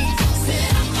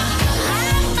 Said I'm out of love.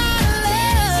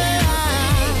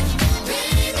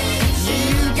 Baby, you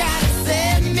gotta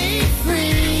set me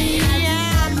free.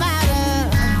 I'm out of.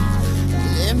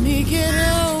 Let me get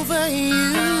over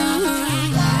you.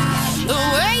 The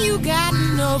way you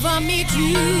gotten over me too,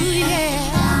 yeah.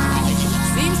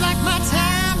 Seems like my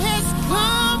time has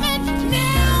come and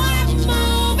now I'm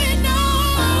moving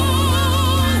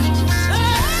on.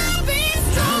 I'll be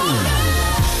stronger.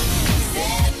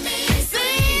 Set me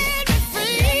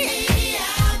free.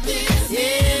 Out this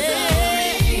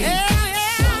misery.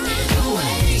 Show me the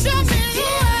way. Show me the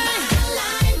way. My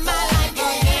life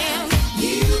again.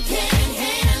 You can't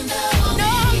handle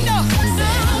me. No. So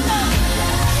I'm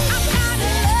out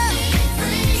of love.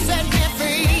 Set me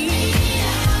free.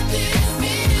 Out this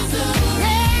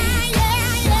misery.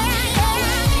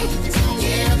 To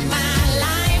give my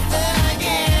life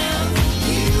again.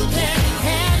 You can't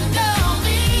handle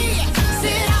me.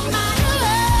 Said I'm out of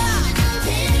love.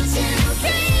 Can't you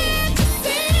see?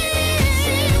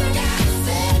 You gotta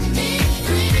set me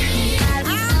free. I'm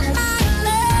out of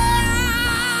love.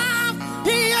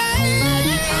 Yeah.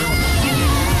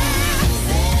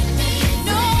 Set me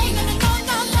no,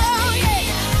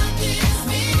 yeah.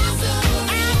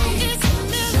 Out this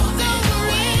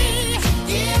misery.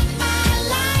 Give my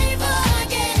life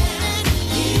again.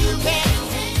 You can't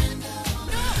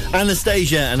handle.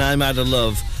 Anastasia and I'm Out of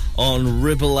Love on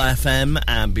Ribble FM,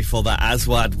 and before that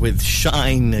Aswad with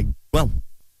Shine. Well,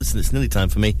 listen, it's nearly time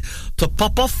for me to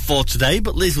pop off for today,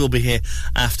 but Liz will be here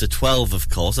after 12, of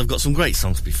course. I've got some great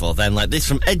songs before then, like this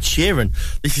from Ed Sheeran.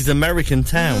 This is American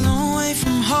Town. Away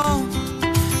from home,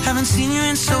 haven't seen you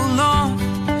in so long,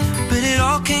 but it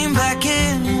all came back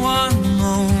in one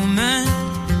moment.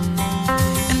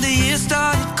 And the year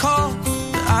started cold,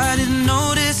 but I didn't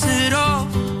notice it all.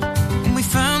 And we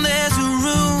found there's a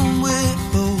room we're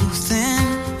both in.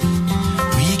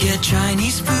 We get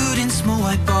Chinese food in small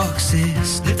white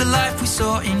boxes, live the life we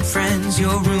saw in Friends.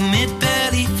 Your room, it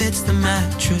barely fits the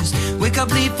mattress. Wake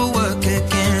up, leave for work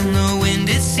again. The wind,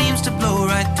 it seems to blow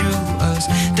right through us.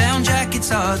 Down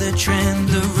jackets are the trend.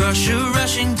 The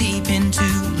rushing deep into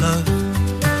love.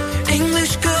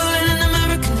 English girl in an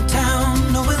American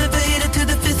town, no elevator to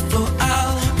the 5th floor.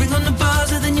 I'll ring on the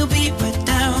buzzer, then you'll be right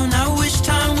down. I wish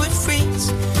time would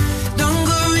freeze.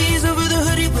 Dungarees over the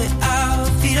hoodie, we're out.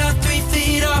 Feet are 3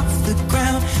 feet off the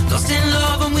ground. Lost in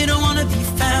love and we don't wanna be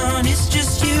found. It's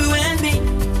just you and me,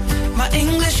 my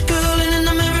English girl in an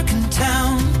American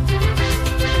town.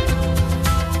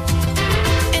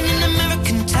 In an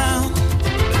American town.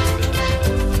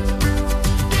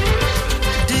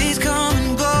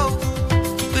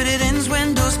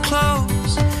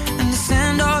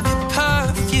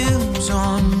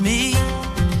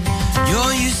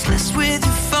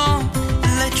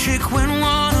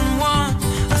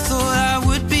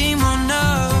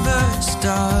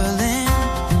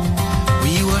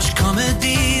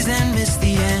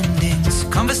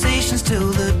 patience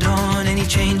till the dawn. Any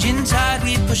change in tide,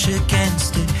 we push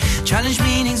against it. Challenge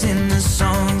meanings in the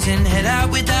songs and head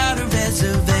out without a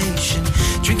reservation.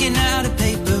 Drinking out of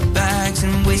paper bags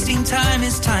and wasting time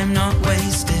is time not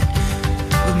wasted.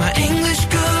 With my English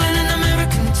girl in an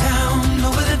American town,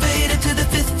 lower the Vader to the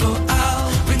 5th floor.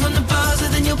 I'll ring on the buzzer,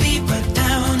 then you'll be right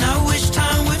down. I wish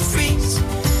time would freeze.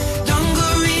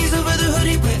 Dungarees over the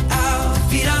hoodie we're out.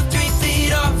 Feet out 3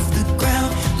 feet off the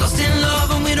ground. Lost in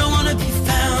love and we don't wanna be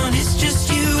found. It's just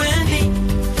you and me.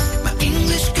 My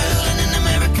English girl in an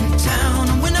American town.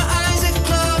 And when our eyes are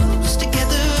closed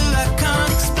together, I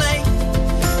can't explain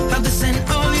how the scent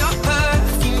of your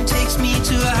perfume takes me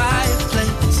to a higher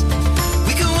place.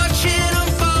 We can watch it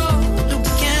unfold, or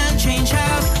we can change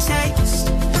how it tastes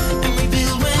and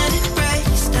rebuild when it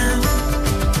breaks down.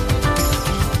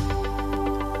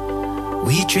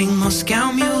 We drink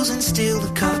Moscow mules and steal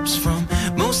the cups from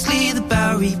mostly the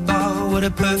Bowery Bar. What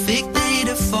a perfect day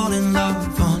to fall in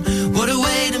love on. What a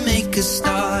way to make a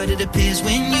start. It appears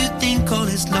when you think all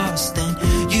is lost and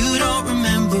you don't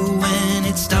remember when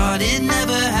it started.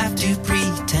 Never have to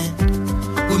pretend.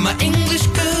 With my English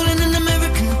girl in an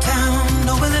American town,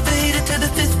 no elevator to the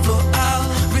 5th floor. I'll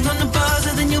ring on the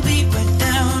buzzer, then you'll be right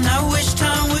down. I wish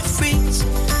time would freeze.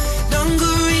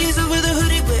 Dungarees over the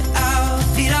hoodie we're out.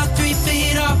 Feet out 3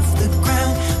 feet off the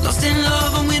ground. Lost in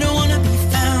love and we don't wanna be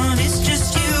found. It's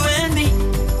just you and me.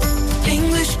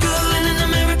 English girl in an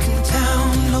American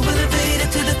town, low elevator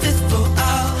to the 5th floor.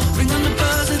 I'll ring on the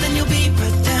buzzer, then you'll be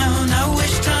right down. I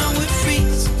wish time would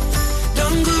freeze.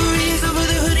 Dungarees over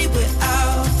the hoodie we're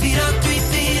out. Feet out 3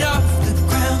 feet off the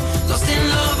ground. Lost in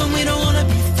love and we don't wanna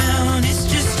be found. It's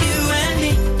just you and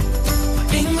me.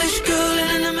 English girl in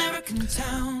an American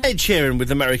town. Ed Sheeran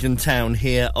with American Town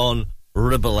here on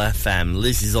Ribble FM.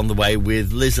 Liz is on the way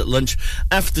with Liz at lunch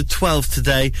after 12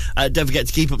 today. Don't forget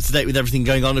to keep up to date with everything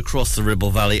going on across the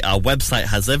Ribble Valley. Our website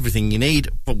has everything you need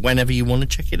for whenever you want to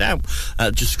check it out.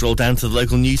 Just scroll down to the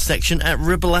local news section at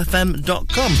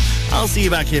ribblefm.com. I'll see you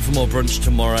back here for more brunch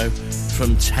tomorrow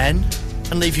from 10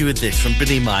 and leave you with this from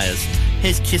Billy Myers.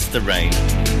 Here's Kiss the Rain.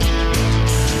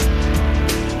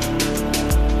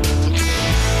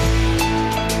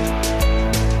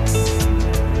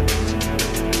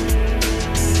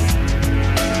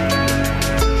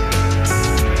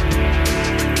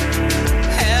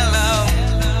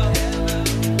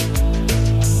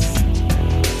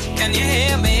 Can you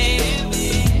hear me?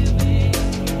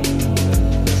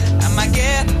 Am I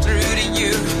getting through to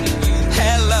you?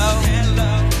 Hello.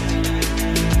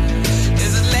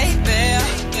 Is it late there?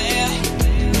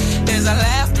 Is there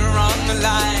laughter on the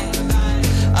line?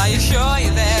 Are you sure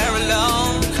you're there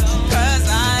alone? 'Cause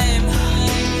I'm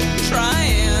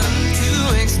trying to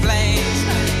explain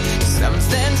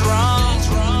something's wrong.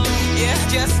 You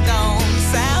just don't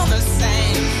sound the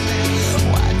same.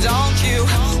 Why don't you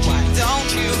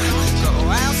go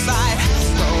outside,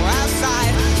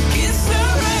 kiss the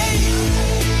rain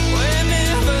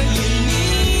whenever you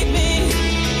need me,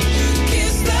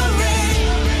 kiss the rain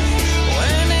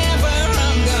whenever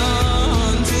I'm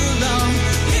gone too long.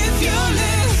 If you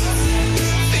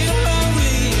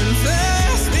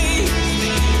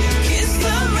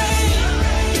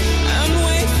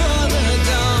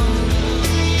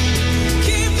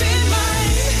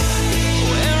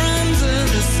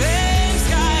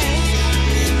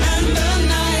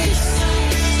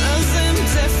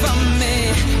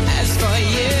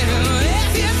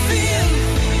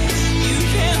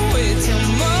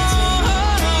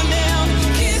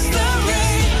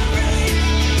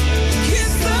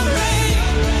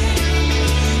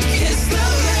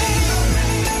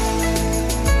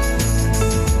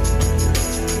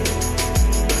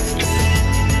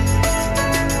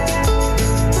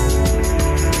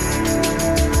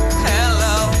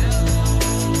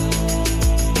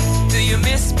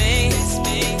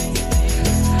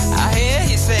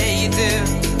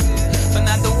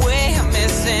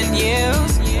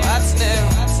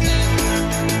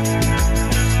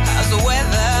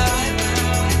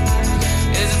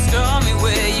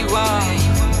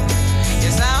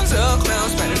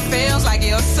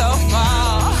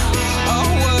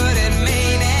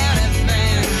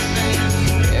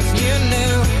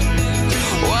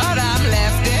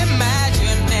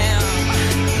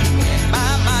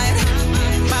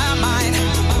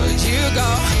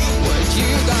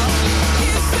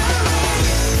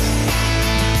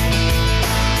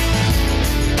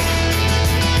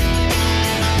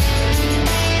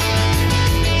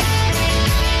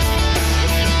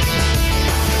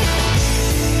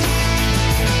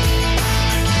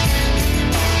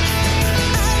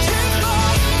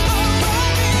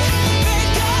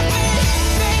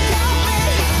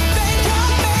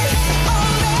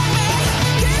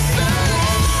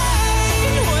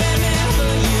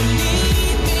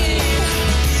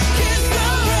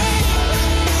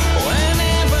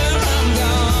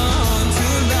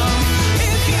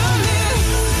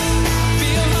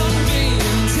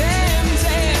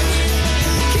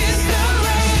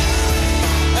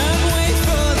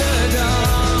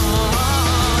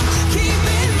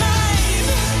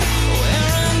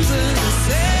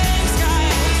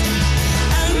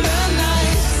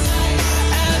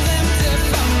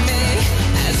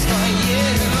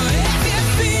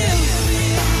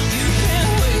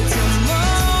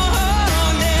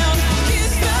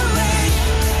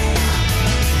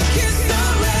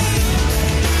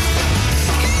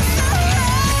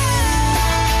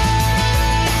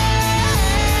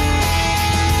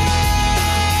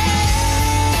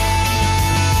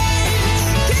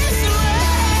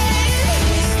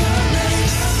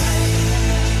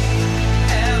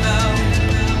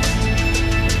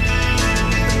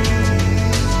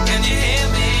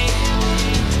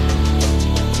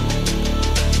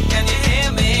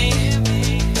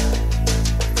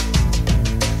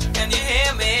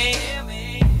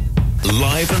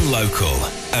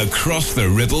across the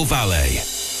Ribble Valley.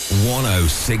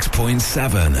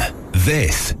 106.7.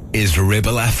 This is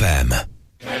Ribble FM.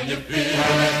 Can you feel it?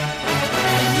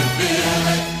 Can you feel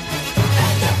it?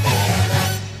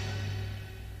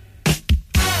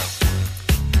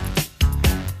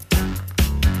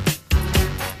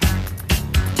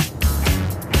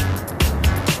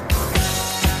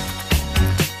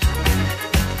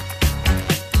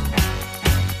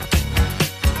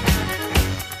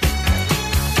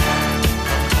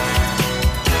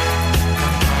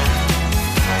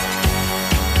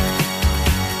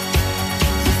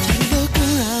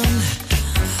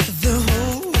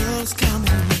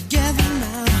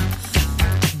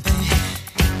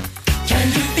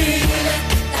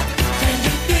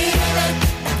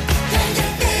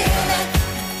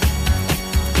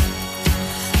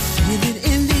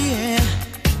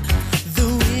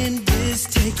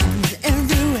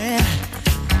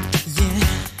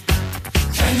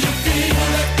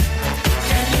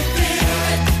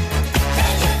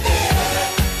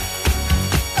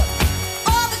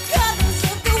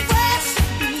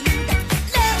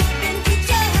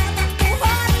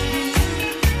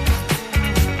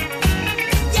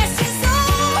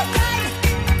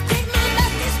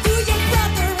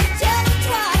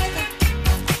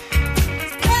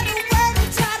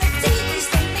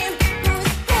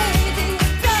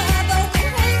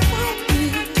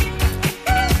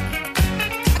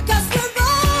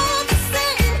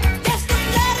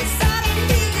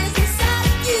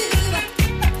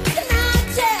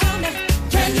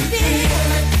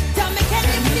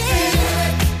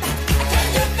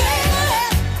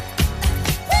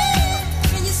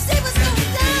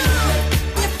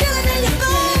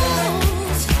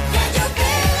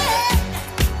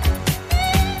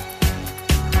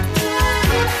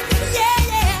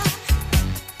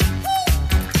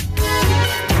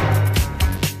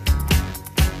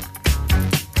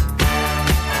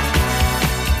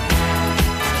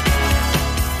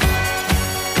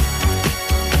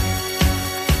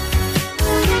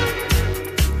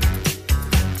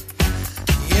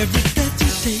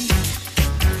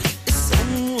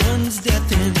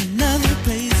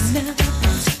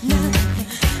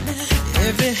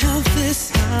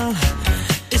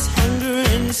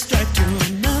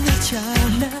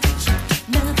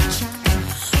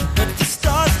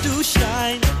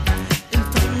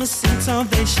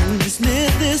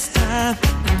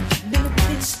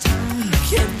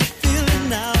 Can you feel it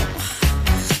now?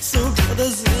 So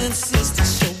brothers and sisters.